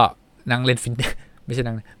ก็นั่งเล่นฟิตเนสไม่ใช่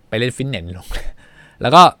นั่งไปเล่นฟิตเนสลงแล้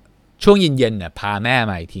วก็ช่วงเย็นๆเนี่ยพาแม่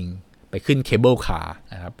มาอีกทีไปขึ้นเคเบิลคาร์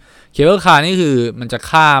นะครับเคเบิลคาร์นี่คือมันจะ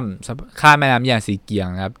ข้ามแม่น้ำยางสีเกียง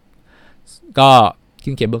ครับก็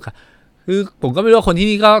ขึ้นเคเบิลคาร์คือผมก็ไม่รู้ว่าคนที่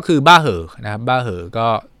นี่ก็คือบ้าเหอนะครับบ้าเหอก็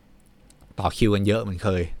ต่อคิวกันเยอะเหมือนเค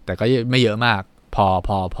ยแต่ก็ไม่เยอะมากพ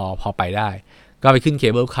อไปได้ก็ไปขึ้นเค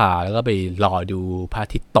เบิลคาร์แล้วก็ไปรอดูพระอา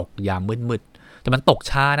ทิตย์ตกยามมืดๆแต่มันตก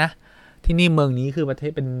ช้านะที่นี่เมืองนี้คือประเท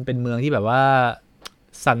ศเป็นเมืองที่แบบว่า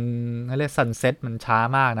เขาเรียกซันเซ็ตมันช้า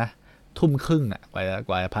มากนะทุ่มครึ่งอ่ะก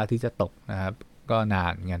ว่าพระอาทิตย์จะตกนะครับก็นา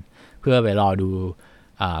นเหมือนกันเพื่อไปรอดู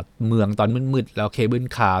เมืองตอนมืดๆแล้วเคเบิล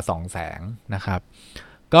คาร์ส่องแสงนะครับ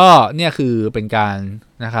ก็เนี่ยคือเป็นการ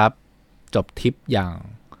นะครับจบทริปอย่าง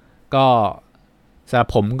ก็สำหรับ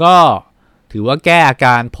ผมก็ถือว่าแก้อาก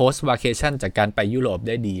าร post vacation จากการไปยุโรปไ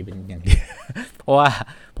ด้ดีเป็นอย่างดีเพราะว่า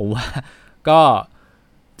ผมว่าก็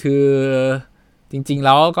คือจริงๆแ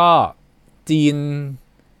ล้วก็จีน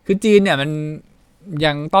เนี่ยมัน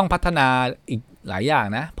ยังต้องพัฒนาอีกหลายอย่าง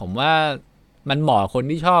นะผมว่ามันเหมาะคน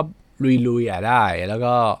ที่ชอบลุยๆได้แล้ว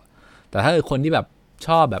ก็แต่ถ้าคนที่แบบช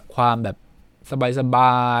อบแบบความแบบ สบ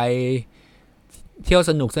ายๆเที่ยว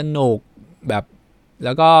สนุกแบบแ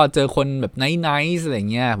ล้วก็เจอคนแบบไนท์อะไร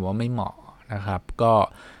เงี้ยผมว่าไม่เหมาะนะครับก็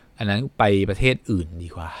อันนั้นไปประเทศอื่นดี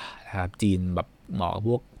กว่านะครับจีนแบบเหมาะกับพ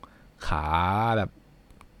วกขาแบบ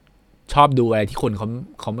ชอบดูอะไรที่คนเ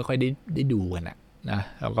ขาไม่ค่อยได้ดูกันนะ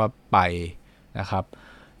แล้วก็ไปนะครับ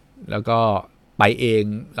แล้วก็ไปเอง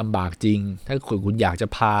ลำบากจริงถ้าคุณอยากจะ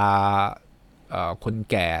พาคน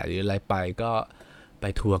แก่หรืออะไรไปก็ไป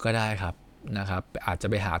ทัวร์ก็ได้ครับนะครับอาจจะ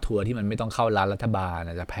ไปหาทัวร์ที่มันไม่ต้องเข้าร้านรัฐบาล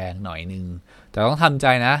อาจจะแพงหน่อยนึงแต่ต้องทำใจ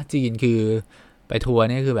นะจีนคือไปทัวร์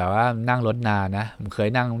นี่คือแบบว่านั่งรถนานนะผมเคย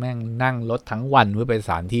นั่งรถทั้งวันเพื่อไปส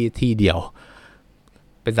ถานที่เดียว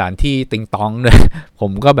เป็นสถานที่ติงตองเลย ผ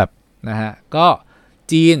มก็แบบนะฮะก็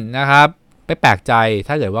จีนนะครับไม่แปลกใจ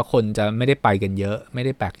ถ้าเกิดว่าคนจะไม่ได้ไปกันเยอะไม่ไ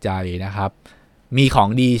ด้แปลกใจนะครับมีของ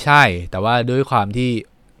ดีใช่แต่ว่าด้วยความที่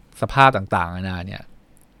สภาพต่างๆนานาเนี่ย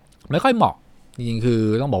ไม่ค่อยเหมาะจริงๆคือ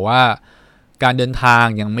ต้องบอกว่าการเดินทาง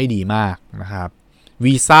ยังไม่ดีมากนะครับ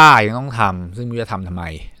วีซ่ายังต้องทำซึ่งไม่รู้จะทำไม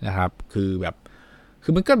นะครับคือ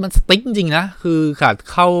มันสติ๊กจริงๆนะคือขาด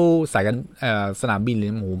เข้าสายกันสนามบินเล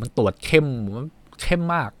ยหมูมันตรวจเข้ม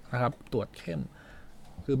มากนะครับตรวจเข้ม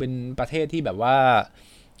คือเป็นประเทศที่แบบว่า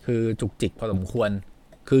คือจุกจิกพอสมควร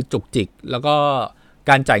คือจุกจิกแล้วก็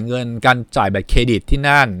การจ่ายเงินการจ่ายบัตรเครดิตที่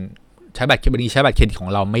นั่นใช้บัตรเครดิตของ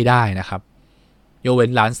เราไม่ได้นะครับยกเว้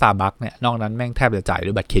นร้านซาบักเนี่ยนอกนั้นแม่งแทบจะจ่ายด้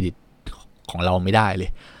วยบัตรเครดิตของเราไม่ได้เลย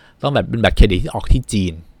ต้องแบบเป็นบัตรเครดิตที่ออกที่จี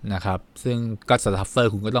นนะครับซึ่งก็สตัฟเฟอ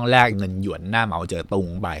ร์คุณก็ต้องแลกเงินหยวนหน้าเหมาเจอตุง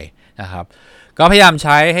ไปนะครับก็พยายามใ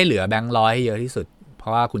ช้ให้เหลือแบงค์ร้อยให้เยอะที่สุดเพรา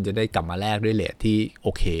ะว่าคุณจะได้กลับมาแลกด้วยเรทที่โอ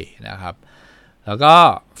เคนะครับแล้วก็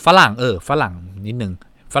ฝรั่งนิดนึง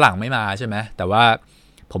ฝรั่งไม่มาใช่ไหมแต่ว่า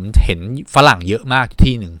ผมเห็นฝรั่งเยอะมาก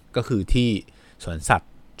ที่หนึ่งก็คือที่สวนสัต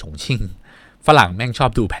ว์ฉงชิ่งฝรั่งแม่งชอบ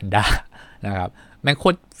ดูแพนด้านะครับแม่งโค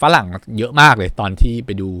ตรฝรั่งเยอะมากเลยตอนที่ไป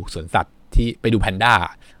ดูสวนสัตว์ที่ไปดูแพนด้า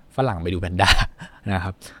ฝรั่งไปดูแพนด้านะค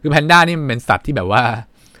รับคือแพนด้านี่มันเป็นสัตว์ที่แบบว่า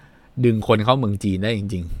ดึงคนเข้าเมืองจีนได้จ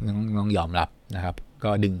ริงๆต้องยอมรับนะครับก็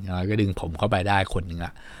ดึงผมเข้าไปได้คนหนึ่งล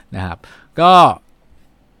ะนะครับก็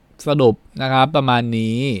สรุปนะครับประมาณ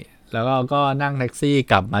นี้แล้วก็นั่งแท็กซี่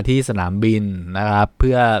กลับมาที่สนามบินนะครับเ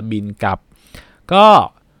พื่อบินกลับก็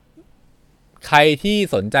ใครที่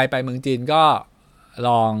สนใจไปเมืองจีนก็ล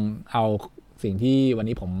องเอาสิ่งที่วัน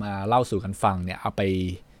นี้ผมมาเล่าสู่กันฟังเนี่ยเอาไป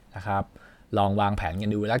นะครับลองวางแผนกัน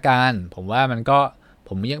ดูแล้วกันผมว่ามันก็ผ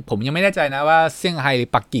มยังไม่แน่ใจนะว่าเซี่ยงไฮ้หรือ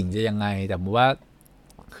ปักกิ่งจะยังไงแต่ผมว่า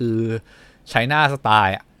คือไชน่าสไต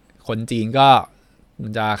ล์คนจีนก็มั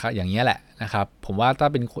นจะอย่างนี้แหละนะครับผมว่าถ้า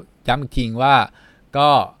เป็นย้ำอีกทีว่าก็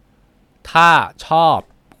ถ้าชอบ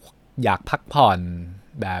อยากพักผ่อน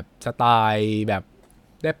แบบสไตล์แบบ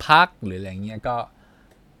ได้พักหรืออะไรเงี้ยก็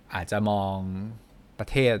อาจจะมองประ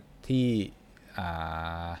เทศที่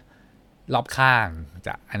รอบข้างจ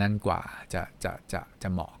ะอันนั้นกว่าจะ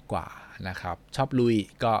เหมาะกว่านะครับชอบลุย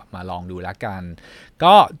ก็มาลองดูแล้วกัน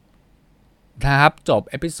ก็นะครับจบ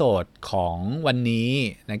เอพิโซดของวันนี้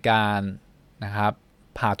ในการนะครับ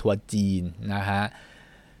พาทัวร์จีนนะฮะ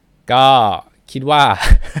ก็คิดว่า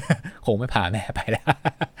คงไม่พาแม่ไปแล้ว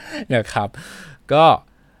นะครับก็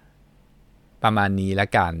ประมาณนี้แล้ว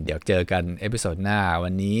กันเดี๋ยวเจอกันเอพิโซดหน้าวั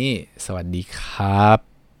นนี้สวัสดีครับ